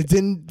for like. They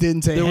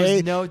didn't say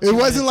hey. It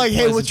wasn't like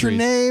hey, what's your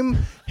name?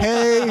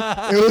 Hey,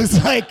 it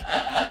was like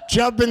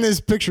jump in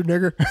this picture,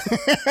 nigger.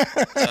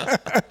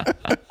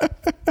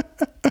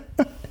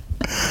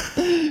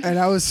 And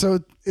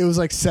it was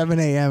like 7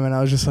 a.m. and I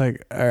was just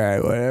like, all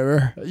right,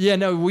 whatever. Yeah,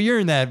 no, well, you're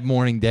in that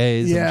morning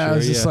days. Yeah, sure, I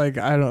was just like,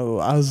 I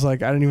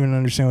don't even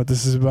understand what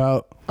this is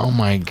about. Oh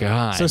my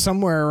God. So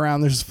somewhere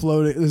around there's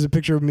a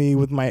picture of me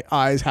with my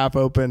eyes half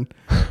open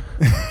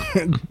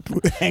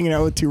hanging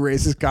out with 2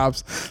 racist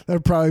cops that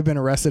have probably been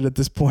arrested at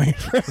this point.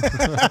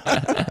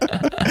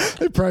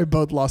 They probably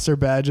both lost their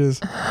badges.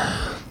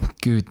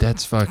 Dude, I'm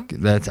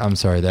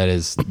sorry. That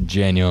is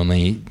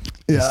genuinely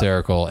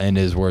hysterical and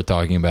is worth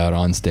talking about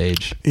on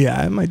stage. Yeah,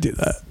 I might do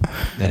that.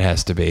 It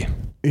has to be.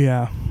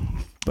 Yeah.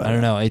 But I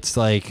don't know. It's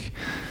like,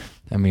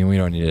 I mean, we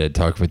don't need to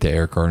talk about the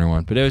Eric Garner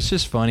one, but it was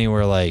just funny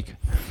where like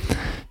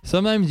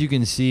sometimes you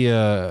can see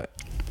a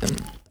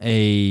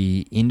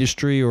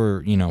industry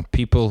or, you know,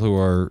 people who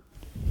are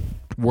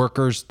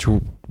workers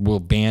will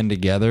band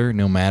together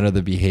no matter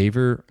the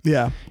behavior.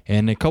 Yeah.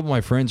 And a couple of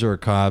my friends who are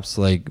cops,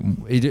 like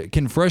it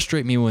can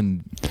frustrate me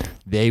when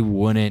they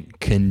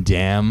wouldn't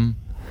condemn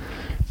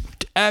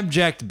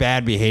abject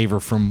bad behavior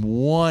from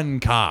one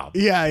cop.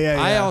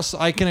 Yeah.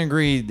 I can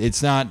agree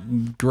it's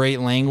not great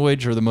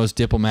language or the most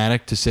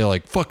diplomatic to say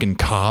like fucking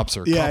cops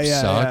or cops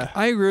suck. Yeah.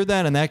 I agree with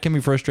that, and that can be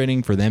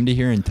frustrating for them to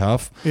hear and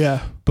tough.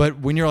 Yeah. But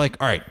when you're like,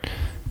 all right,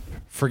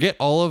 forget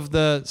all of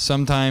the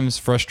sometimes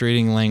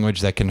frustrating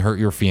language that can hurt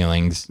your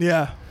feelings.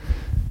 Yeah.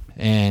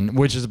 And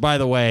which is, by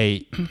the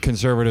way,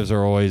 conservatives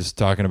are always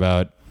talking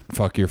about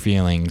fuck your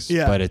feelings.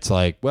 Yeah. But it's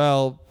like,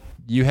 well,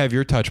 you have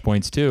your touch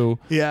points too.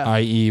 Yeah.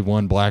 I.e.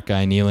 one black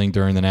guy kneeling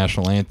during the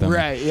national anthem.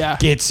 Right, yeah.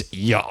 Gets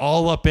you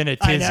all up in a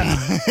tizzy.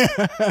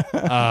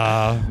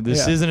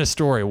 This isn't a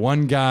story.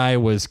 One guy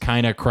was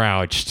kind of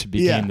crouched,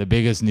 became the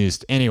biggest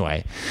news.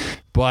 Anyway,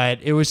 but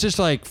it was just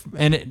like,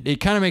 and it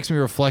kind of makes me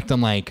reflect on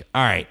like,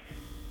 all right,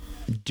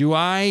 do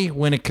I,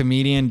 when a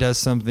comedian does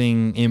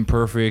something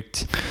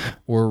imperfect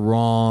or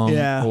wrong,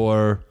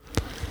 or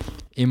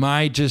am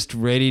I just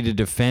ready to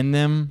defend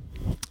them?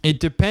 It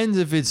depends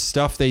if it's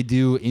stuff they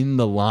do in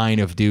the line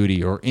of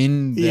duty or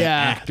in the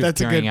act of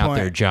carrying out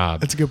their job.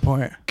 That's a good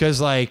point. Because,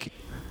 like,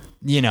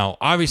 you know,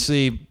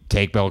 obviously,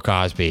 take Bill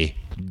Cosby.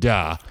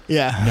 Duh.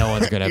 Yeah. No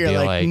one's going to be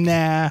like,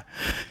 nah.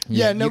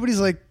 Yeah, nobody's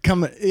like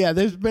coming. Yeah,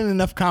 there's been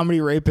enough comedy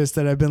rapists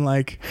that I've been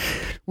like,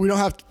 we don't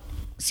have to,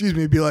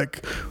 be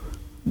like,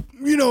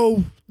 you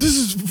know, this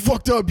is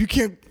fucked up. You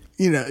can't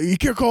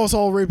call us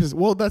all rapists.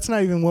 Well, that's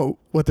not even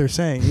what they're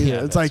saying.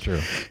 Yeah, it's that's like,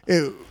 true.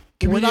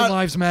 Comedian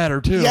lives matter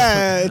too.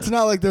 Yeah, it's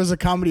not like there's a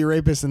comedy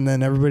rapist and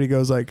then everybody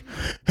goes like,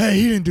 hey,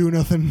 he didn't do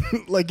nothing.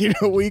 Like, you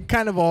know, we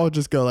kind of all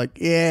just go like,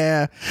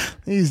 yeah,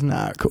 he's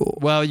not cool.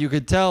 Well, you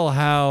could tell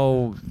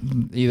how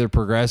either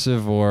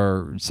progressive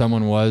or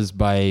someone was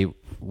by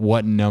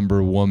what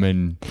number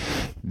woman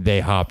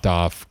they hopped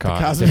off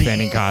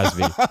defending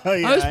Cosby.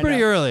 I was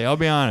pretty early, I'll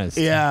be honest.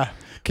 Yeah.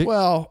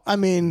 Well, I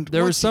mean,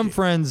 there were some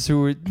friends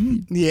who were,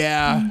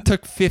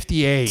 took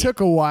 58. Took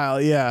a while,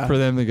 for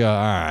them to go, all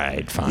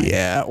right, fine.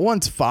 Yeah,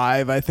 once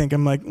 5, I think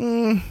I'm like,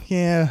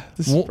 yeah.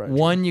 This is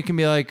one, you can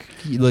be like,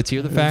 let's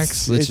hear the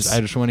facts. I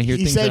just want to hear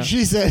things. He said,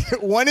 she said.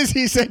 One is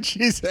he said,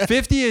 she said.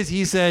 50 is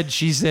he said,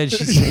 she said,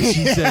 she said,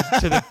 she said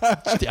to the,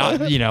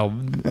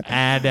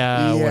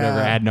 whatever,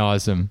 ad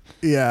nauseum.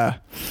 Yeah.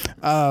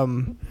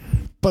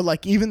 But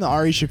like even the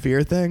Ari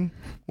Shaffir thing.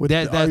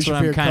 That's what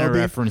I'm kind of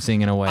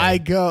referencing in a way. I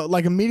go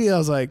like immediately. I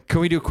was like, "Can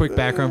we do a quick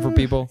background for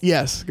people?"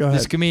 Yes, go ahead.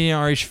 This comedian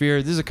Ari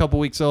Shaffir. This is a couple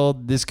weeks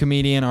old. This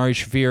comedian Ari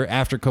Shaffir,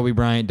 after Kobe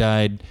Bryant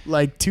died,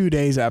 like 2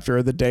 days after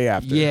or the day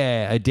after.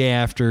 Yeah, a day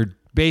after.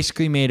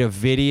 Basically, made a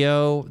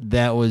video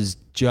that was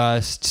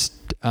just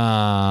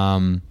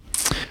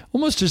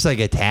almost just like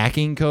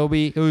attacking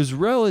Kobe. It was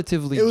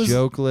relatively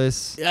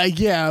jokeless.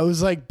 Yeah, it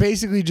was like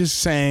basically just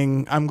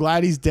saying, I'm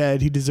glad he's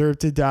dead. He deserved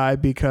to die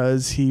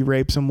because he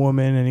raped some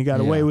woman and he got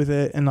away with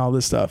it and all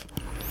this stuff.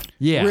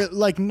 Yeah.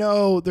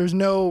 There's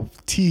no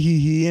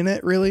tee-hee-hee in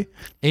it, really.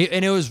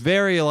 And it was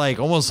very like,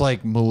 almost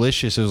like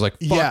malicious. It was like,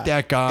 fuck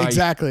that guy.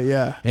 Exactly,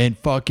 yeah. And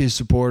fuck his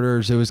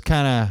supporters. It was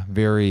kind of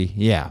very,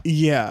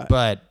 Yeah.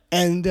 But.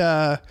 And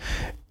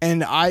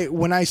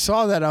when I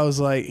saw that, I was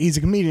like, he's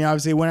a comedian,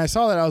 obviously. When I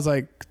saw that, I was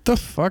like, the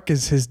fuck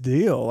is his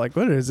deal? Like,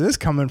 what is this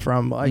coming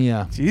from? Like,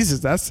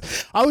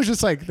 Jesus, I was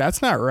just like,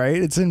 that's not right.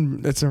 It's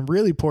in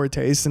really poor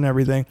taste and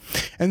everything.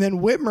 And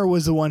then Whitmer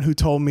was the one who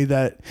told me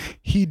that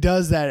he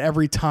does that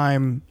every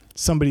time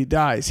somebody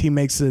dies. He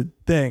makes a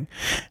thing.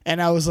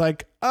 And I was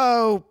like,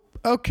 oh,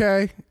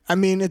 okay. I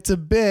mean, it's a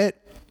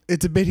bit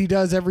he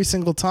does every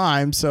single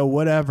time. So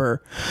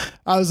whatever.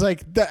 I was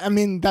like,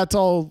 that's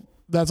all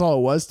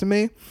it was to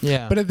me.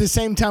 Yeah. But at the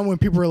same time, when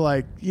people were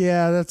like,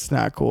 yeah, that's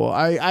not cool.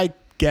 I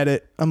get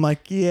it. I'm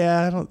like,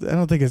 yeah, I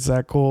don't think it's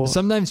that cool.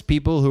 Sometimes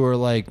people who are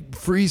like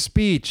free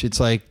speech, it's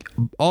like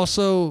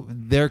also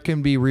there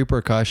can be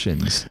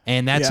repercussions,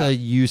 and that's a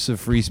use of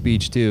free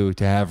speech too,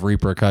 to have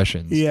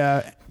repercussions.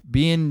 Yeah.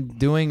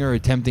 Doing or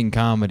attempting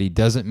comedy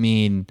doesn't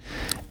mean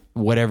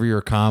whatever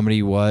your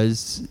comedy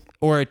was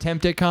or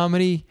attempt at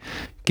comedy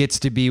gets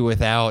to be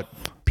without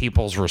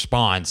people's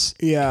response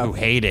who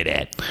hated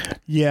it.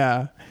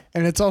 Yeah.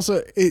 And it's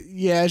also,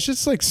 it's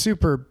just like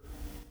super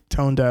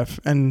tone deaf.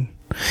 And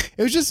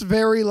it was just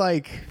very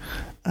like,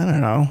 I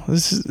don't know.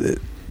 It's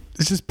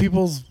just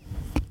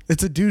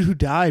it's a dude who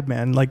died,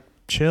 man. Like,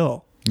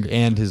 chill.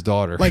 And his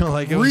daughter.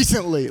 Like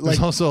recently. It was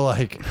also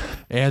like,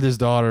 and his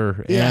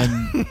daughter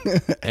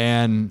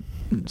and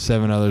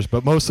 7 others,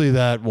 but mostly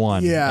that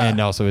one. Yeah. And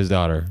also his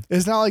daughter.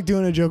 It's not like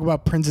doing a joke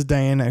about Princess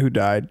Diana who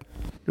died.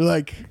 You're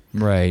like,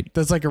 right.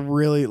 That's like a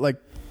really like,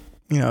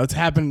 you know, it's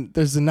happened.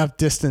 There's enough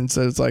distance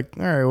that it's like,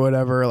 all right,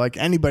 whatever. Like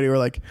anybody were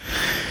like,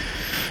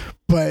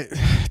 but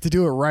to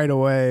do it right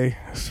away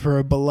for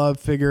a beloved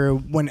figure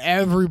when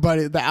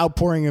everybody, the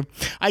outpouring of,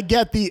 I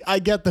get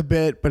the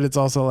bit, but it's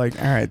also like,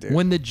 all right, dude.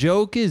 When the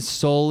joke is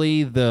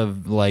solely the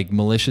like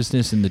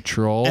maliciousness and the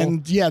troll.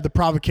 And the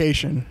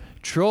provocation.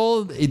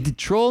 The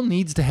troll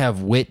needs to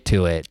have wit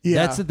to it. Yeah.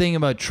 That's the thing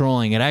about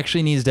trolling. It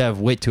actually needs to have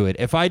wit to it.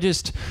 If I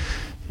just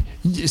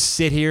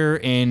sit here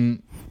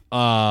and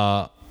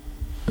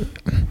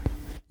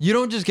you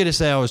don't just get to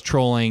say I was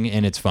trolling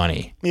and it's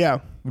funny.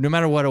 Yeah. No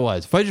matter what it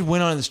was. If I just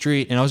went on the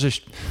street and I was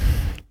just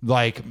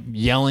like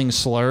yelling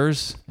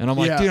slurs, and I'm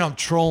like, dude, I'm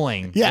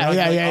trolling.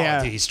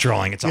 Yeah. Dude, he's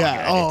trolling. It's all Yeah.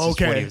 good.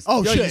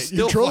 Oh, okay. Shit. You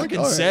still trolling?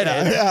 fucking said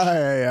it.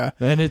 Yeah.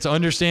 And it's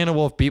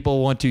understandable if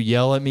people want to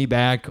yell at me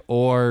back,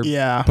 or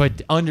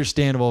but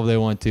understandable if they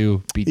want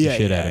to beat the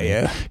shit out of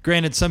me.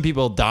 Granted, some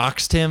people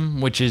doxed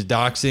him, which is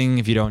doxing,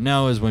 if you don't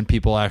know, is when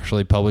people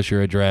actually publish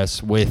your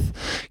address with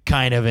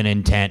kind of an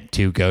intent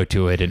to go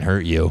to it and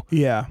hurt you.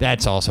 Yeah.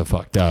 That's also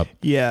fucked up.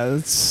 Yeah.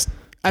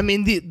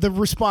 The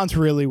response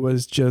really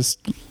was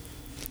just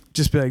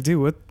be like,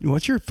 dude,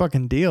 what's your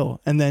fucking deal?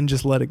 And then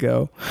just let it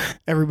go.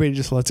 Everybody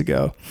just lets it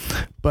go.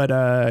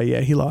 But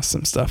he lost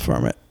some stuff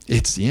from it.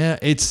 It's you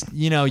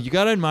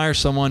got to admire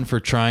someone for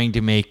trying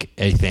to make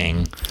a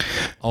thing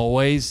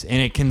always.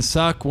 And it can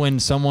suck when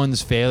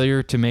someone's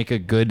failure to make a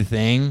good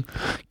thing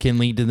can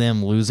lead to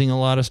them losing a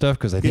lot of stuff.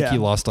 Cause I think he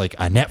lost like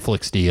a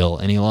Netflix deal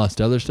and he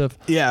lost other stuff.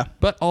 Yeah.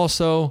 But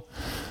also,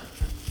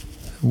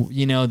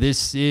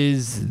 this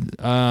is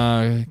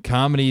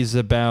comedies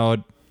about,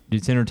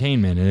 it's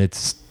entertainment, and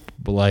it's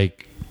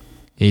like,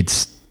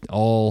 it's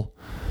all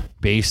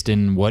based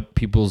in what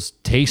people's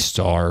tastes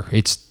are.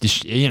 It's,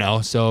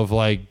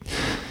 so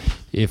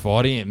if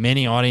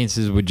many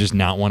audiences would just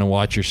not want to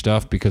watch your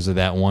stuff because of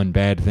that one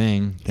bad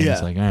thing, then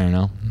it's like, I don't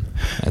know.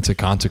 That's a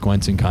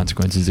consequence, and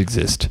consequences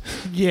exist.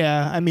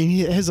 Yeah. I mean,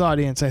 his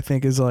audience, I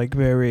think, is like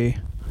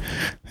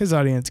his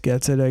audience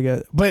gets it, I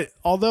guess. But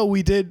although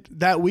we did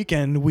that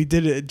weekend,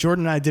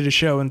 Jordan and I did a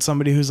show, and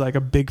somebody who's like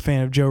a big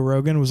fan of Joe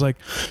Rogan was like,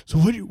 so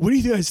what do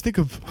you guys think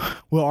of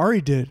what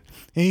Ari did?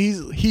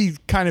 And he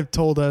kind of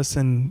told us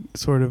and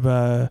sort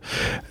of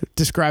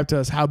described to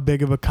us how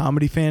big of a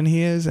comedy fan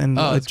he is, and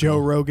a Joe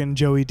Rogan,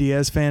 Joey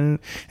Diaz fan,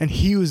 and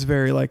he was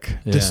very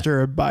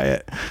disturbed by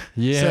it.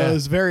 Yeah. So it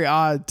was very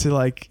odd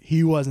to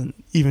he wasn't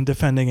even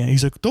defending it.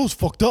 He's like, that was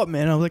fucked up,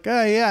 man. I was like,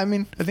 oh yeah, I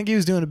mean, I think he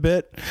was doing a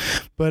bit,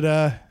 but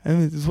I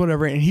mean, it's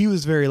whatever. And he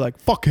was very like,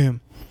 fuck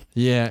him.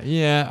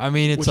 Yeah. I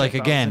mean, it's like,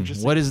 again,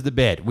 what is the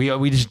bit?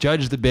 We just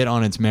judge the bit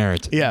on its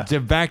merits. Yeah. The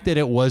fact that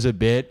it was a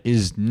bit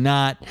is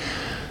not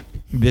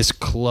this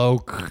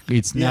cloak.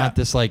 It's not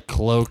this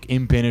cloak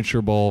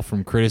impenetrable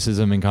from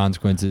criticism and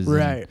consequences.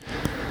 Right.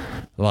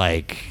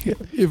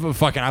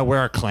 If I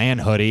wear a Klan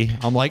hoodie,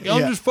 I'm like,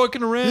 I'm just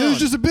fucking around. It was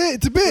just a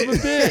bit. It's a bit.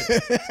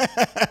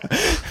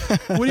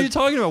 What are you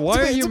talking about? Why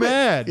are you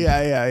mad?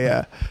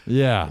 Yeah.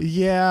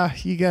 Yeah,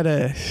 you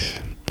gotta.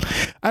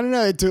 I don't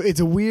know. It's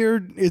a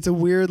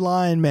weird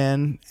line,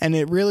 man. And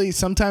it really,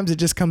 sometimes it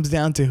just comes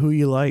down to who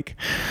you like.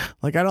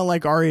 I don't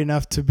like Ari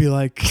enough to be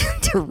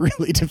to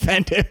really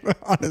defend him,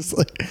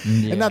 honestly.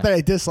 Yeah. And not that I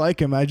dislike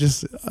him. I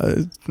just,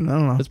 I don't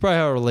know. That's probably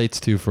how it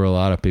relates to for a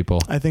lot of people.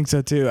 I think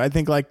so too. I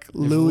think Louis.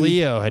 If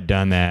Leo had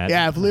done that.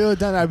 Yeah, if Leo had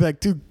done that, I'd be like,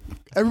 dude,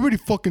 everybody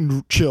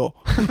fucking chill.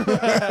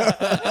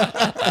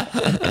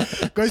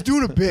 Guy's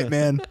doing a bit,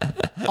 man.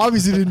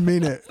 Obviously didn't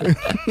mean it.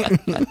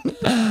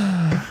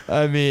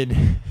 I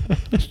mean,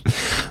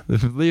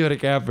 Leo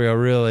DiCaprio,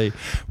 really,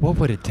 what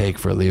would it take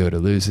for Leo to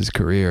lose his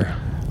career?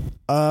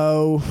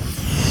 Oh.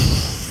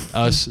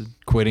 Us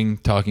quitting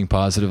talking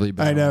positively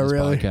about this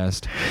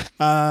podcast.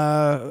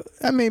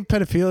 I mean,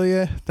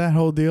 pedophilia, that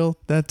whole deal,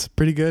 that's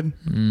pretty good.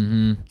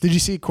 Mm-hmm. Did you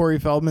see Corey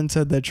Feldman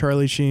said that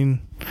Charlie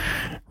Sheen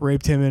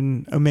raped him,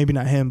 and maybe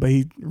not him, but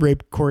he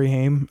raped Corey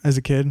Haim as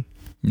a kid?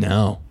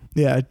 No.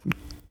 Yeah.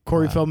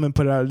 Corey Feldman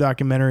put out a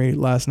documentary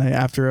last night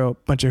after a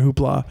bunch of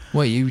hoopla.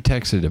 Wait, you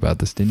texted about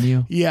this, didn't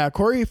you? Yeah,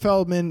 Corey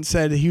Feldman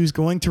said he was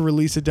going to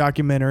release a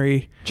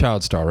documentary.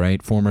 Child star,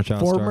 right? Former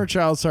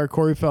child star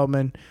Corey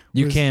Feldman.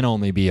 You can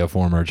only be a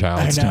former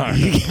child star. I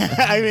mean,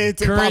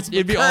 it's impossible.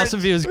 It'd be awesome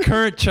if he was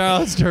current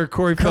child star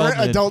Corey Feldman.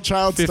 Current adult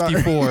child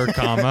 54,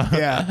 star.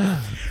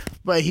 Yeah.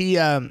 But he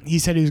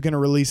said he was going to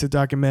release a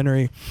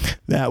documentary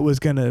that was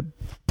going to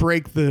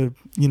break the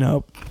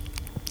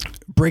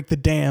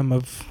dam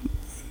of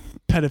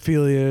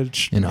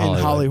pedophilia in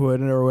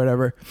Hollywood or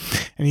whatever.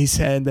 And he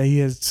said that he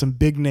has some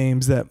big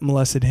names that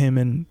molested him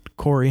and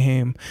Corey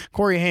Haim.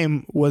 Corey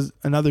Haim was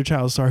another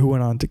child star who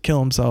went on to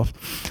kill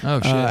himself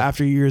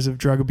after years of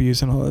drug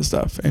abuse and all that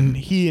stuff. And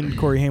he and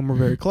Corey Haim were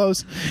very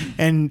close.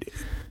 And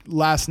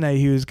last night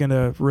he was going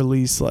to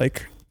release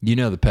the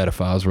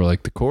pedophiles were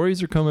like, the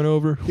Coreys are coming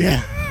over.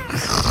 Yeah.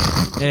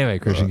 Anyway,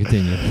 Christian,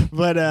 continue.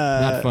 But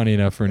not funny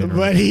enough for anyone.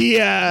 But he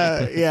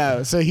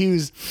so he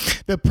was,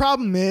 the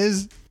problem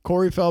is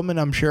Corey Feldman,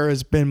 I'm sure,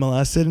 has been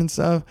molested and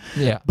stuff.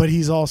 Yeah. But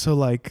he's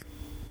also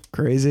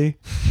crazy.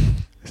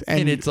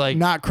 And it's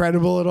not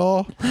credible at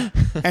all.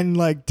 And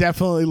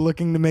definitely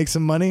looking to make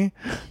some money.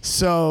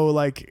 So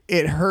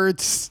it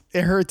hurts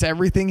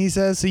everything he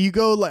says. So you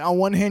go on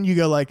one hand you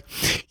go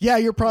yeah,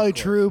 you're probably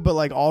true,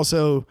 but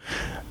also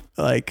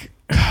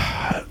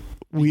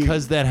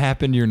because that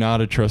happened, you're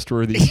not a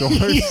trustworthy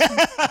source.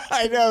 Yeah,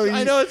 I know.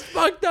 I know, it's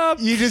fucked up.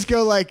 You just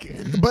go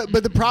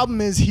but the problem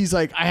is he's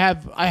I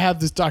have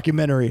this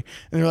documentary,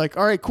 and they're like,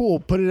 all right, cool,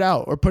 put it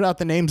out, or put out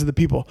the names of the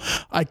people.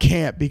 I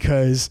can't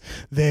because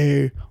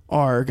they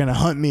are gonna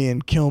hunt me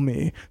and kill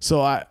me.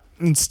 So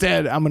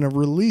instead I'm gonna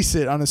release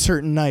it on a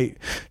certain night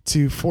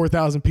to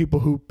 4,000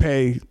 people who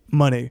pay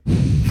money.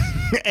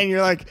 And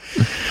you're like,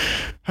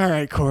 all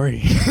right,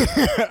 Corey.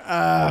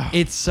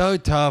 It's so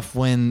tough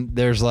when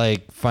there's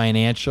like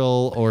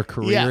financial or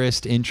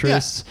careerist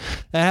interests.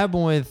 That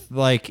happen with,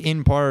 like,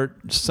 in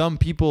part, some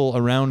people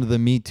around the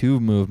Me Too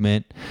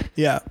movement.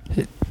 Yeah.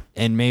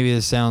 And maybe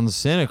this sounds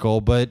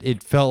cynical, but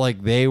it felt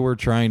like they were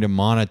trying to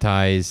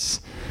monetize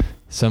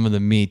some of the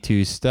Me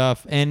Too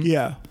stuff.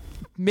 And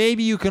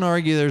maybe you can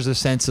argue there's a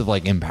sense of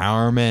like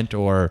empowerment,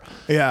 or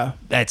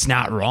that's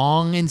not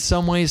wrong in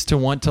some ways to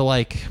want to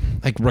like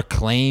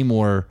reclaim,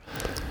 or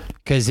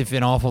because if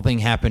an awful thing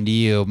happened to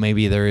you,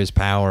 maybe there is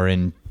power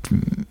and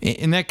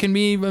that can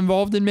be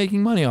involved in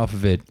making money off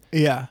of it.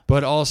 Yeah.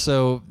 But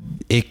also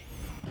it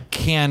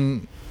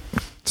can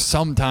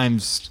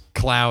sometimes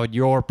cloud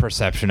your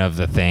perception of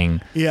the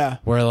thing. Yeah.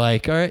 Where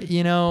like, all right,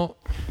 you know,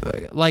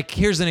 like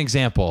here's an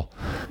example.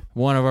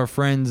 One of our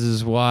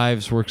friends'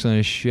 wives works on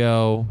a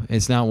show.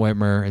 It's not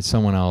Whitmer. It's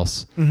someone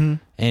else. Mm-hmm.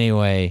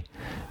 Anyway,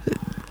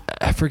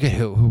 I forget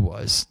who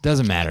was.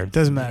 Doesn't matter.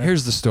 Doesn't matter.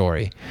 Here's the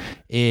story.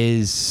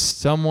 Is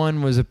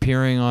someone was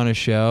appearing on a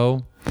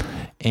show,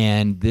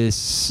 and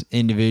this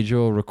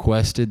individual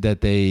requested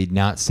that they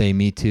not say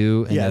Me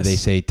Too and that they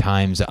say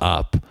Time's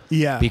Up.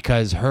 Yeah.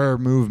 Because her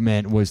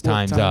movement was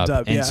Time's Up.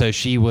 And so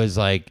she was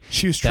like,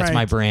 that's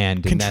my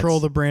brand. Control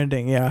the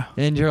branding. Yeah.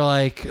 And you're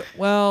like,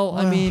 well,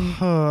 I mean,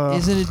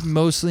 isn't it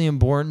mostly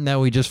important that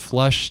we just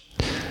flush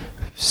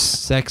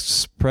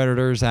sex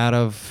predators out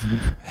of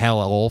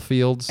all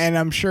fields? And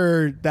I'm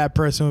sure that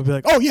person would be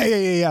like, oh,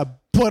 yeah.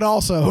 But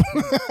also,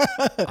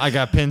 I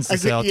got pins to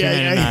sell,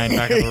 $2.99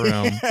 back in the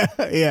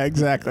room. Yeah,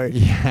 exactly.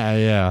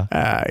 Yeah.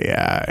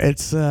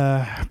 It's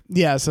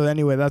so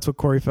anyway, that's what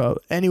Corey felt.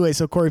 Anyway,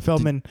 so Corey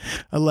Feldman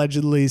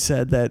allegedly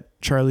said that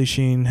Charlie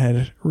Sheen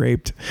had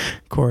raped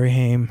Corey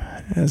Haim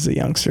as a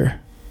youngster.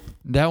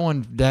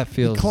 That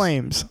feels... He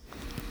claims.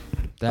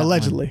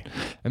 Allegedly.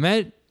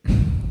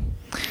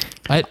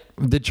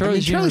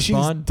 Charlie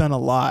Sheen's done a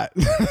lot.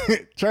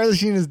 Charlie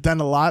Sheen has done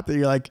a lot that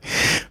you're like...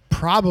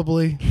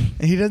 Probably.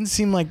 He doesn't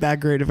seem like that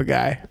great of a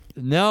guy.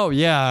 No,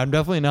 yeah, I'm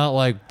definitely not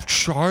like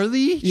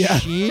Charlie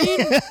Sheen.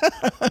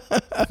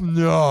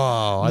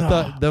 No, I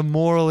thought the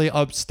morally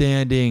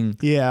upstanding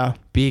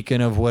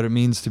beacon of what it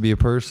means to be a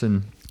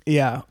person.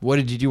 Yeah.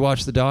 Did you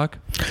watch the doc?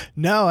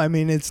 No, I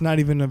mean it's not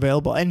even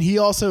available. And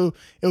it's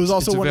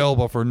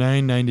available for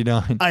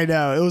 $9.99. I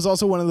know. It was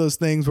also one of those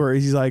things where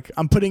he's like,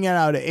 I'm putting it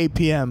out at 8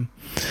 p.m.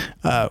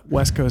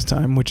 West Coast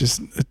time, which is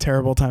a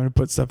terrible time to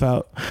put stuff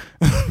out.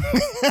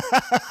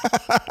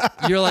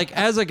 You're like,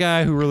 as a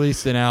guy who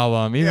released an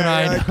album, even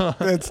I know.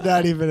 That's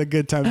not even a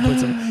good time to put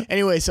something.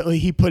 Anyway, so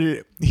he put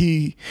it,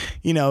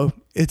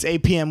 it's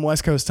 8 p.m.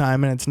 West Coast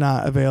time and it's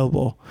not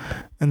available.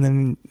 And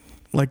then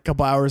like a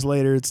couple hours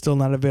later, it's still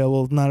not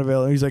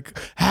available. He's like,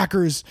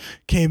 hackers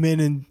came in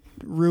and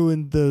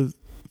ruined the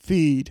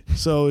feed.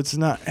 So it's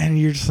not, and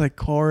you're just like,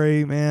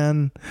 Corey,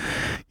 man,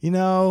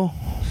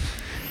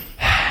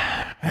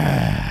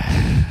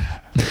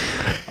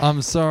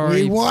 I'm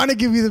sorry. We want to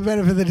give you the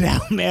benefit of the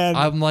doubt, man.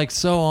 I'm like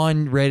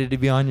ready to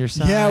be on your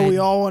side. Yeah, we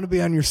all want to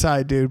be on your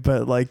side, dude.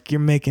 But like, you're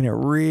making it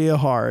real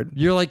hard.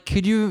 You're like,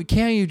 can't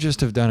you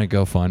just have done a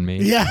GoFundMe?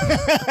 Yeah,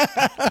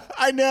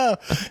 I know.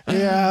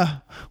 Yeah,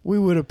 we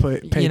would have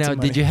paid some money.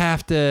 Did you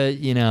have to,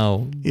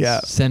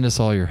 send us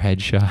all your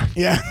headshot?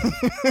 Yeah.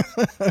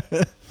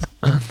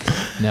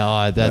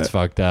 No, that's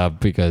fucked up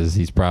because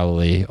he's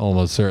probably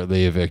almost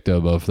certainly a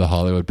victim of the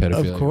Hollywood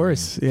pedophilia. Of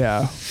course,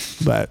 yeah.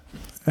 But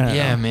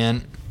yeah,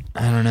 man.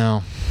 I don't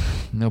know.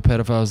 No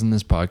pedophiles in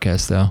this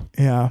podcast, though.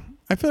 Yeah.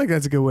 I feel like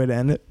that's a good way to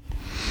end it.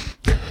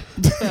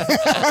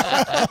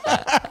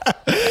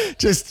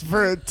 Just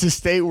to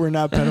state we're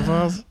not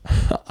pedophiles.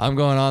 I'm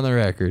going on the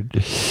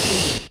record.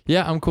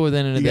 Yeah, I'm cool with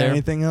ending it there.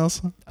 Anything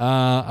else?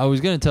 I was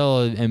going to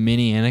tell a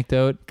mini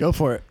anecdote. Go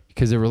for it.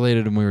 Because it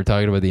related when we were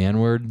talking about the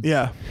N-word.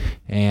 Yeah.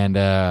 And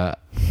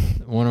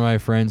one of my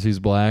friends who's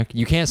black,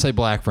 you can't say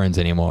black friends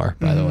anymore,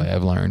 by the way,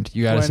 I've learned.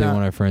 You got to say one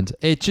of my friends.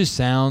 It just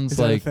sounds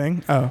like... Is that a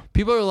thing? Oh.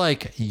 People are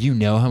like, you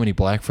know how many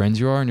black friends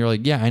you are? And you're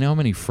like, yeah, I know how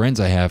many friends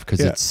I have because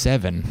it's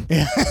 7.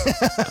 Yeah.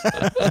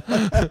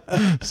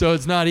 So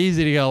it's not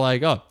easy to go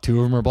like, oh, 2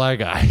 of them are black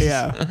guys.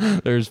 Yeah.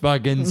 There's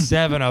fucking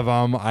 7 of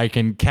them. I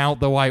can count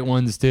the white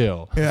ones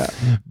too. Yeah.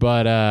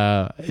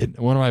 But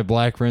one of my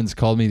black friends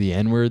called me the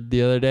N-word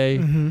the other day.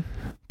 Mm-hmm.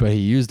 But he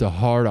used a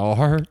hard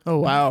R. Oh,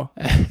 wow.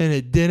 And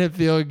it didn't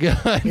feel good.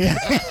 Yeah.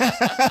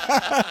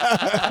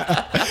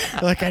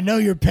 Like, I know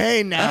your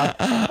pain now.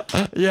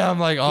 Yeah, I'm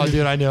like, oh,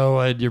 dude, I know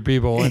what your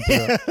people went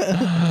through.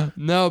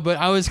 No, but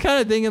I was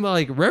kind of thinking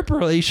like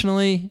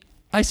reparationally,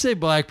 I say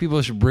black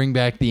people should bring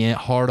back the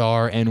hard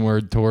R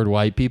N-word toward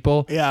white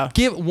people. Yeah.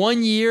 They get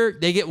 1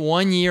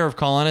 year of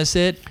calling us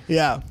it.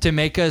 Yeah. To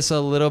make us a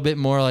little bit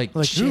more like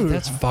shit,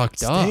 that's fucked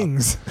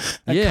stings.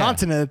 Up. A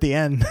continent at the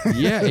end.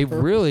 Yeah, it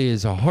really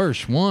is a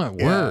harsh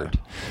word.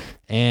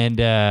 And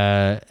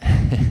that's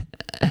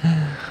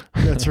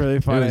really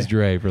funny. It was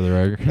Dre for the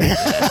record.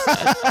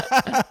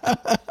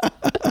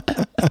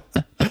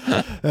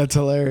 That's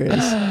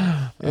hilarious.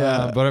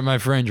 But my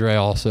friend Dre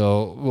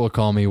also will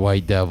call me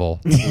White Devil,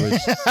 which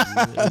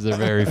is a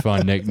very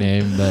fun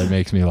nickname that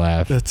makes me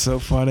laugh. That's so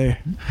funny.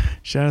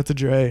 Shout out to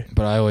Dre.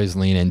 But I always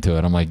lean into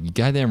it. I'm like, you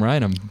goddamn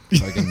right. I'm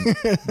fucking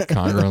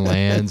conquering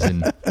lands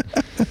and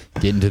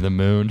getting to the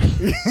moon.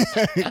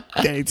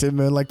 Getting to the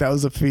moon like that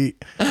was a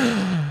feat.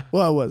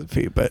 Well, it was a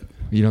feat, but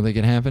you don't think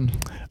it happened?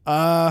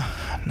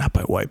 Not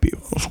by white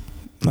people.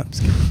 No, I'm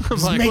just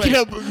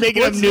kidding.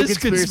 Making up new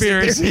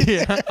conspiracy.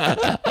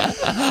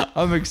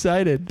 I'm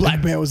excited.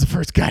 Black man was the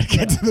first guy to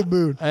get to the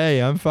moon.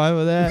 Hey, I'm fine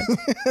with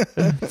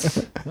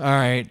that. All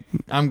right.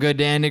 I'm good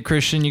to end it.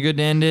 Christian, you good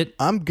to end it?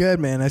 I'm good,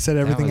 man. I said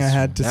everything I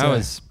had to say. That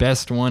was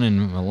best one in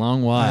a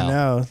long while. I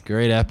know.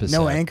 Great episode.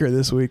 No anchor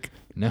this week.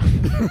 No. All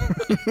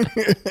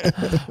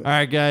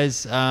right,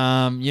 guys.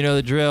 You know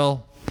the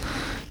drill.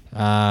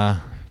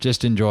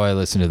 Just enjoy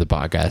listening to the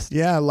podcast.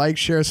 Yeah, like,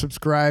 share,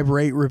 subscribe,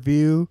 rate,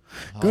 review.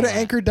 Go to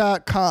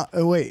anchor.com.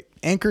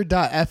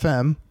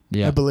 Anchor.fm,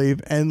 I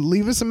believe, and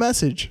leave us a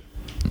message.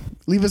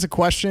 Leave us a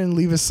question,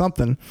 leave us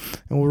something,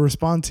 and we'll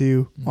respond to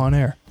you on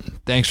air.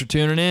 Thanks for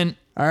tuning in.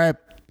 All right.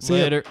 See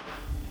Later. ya.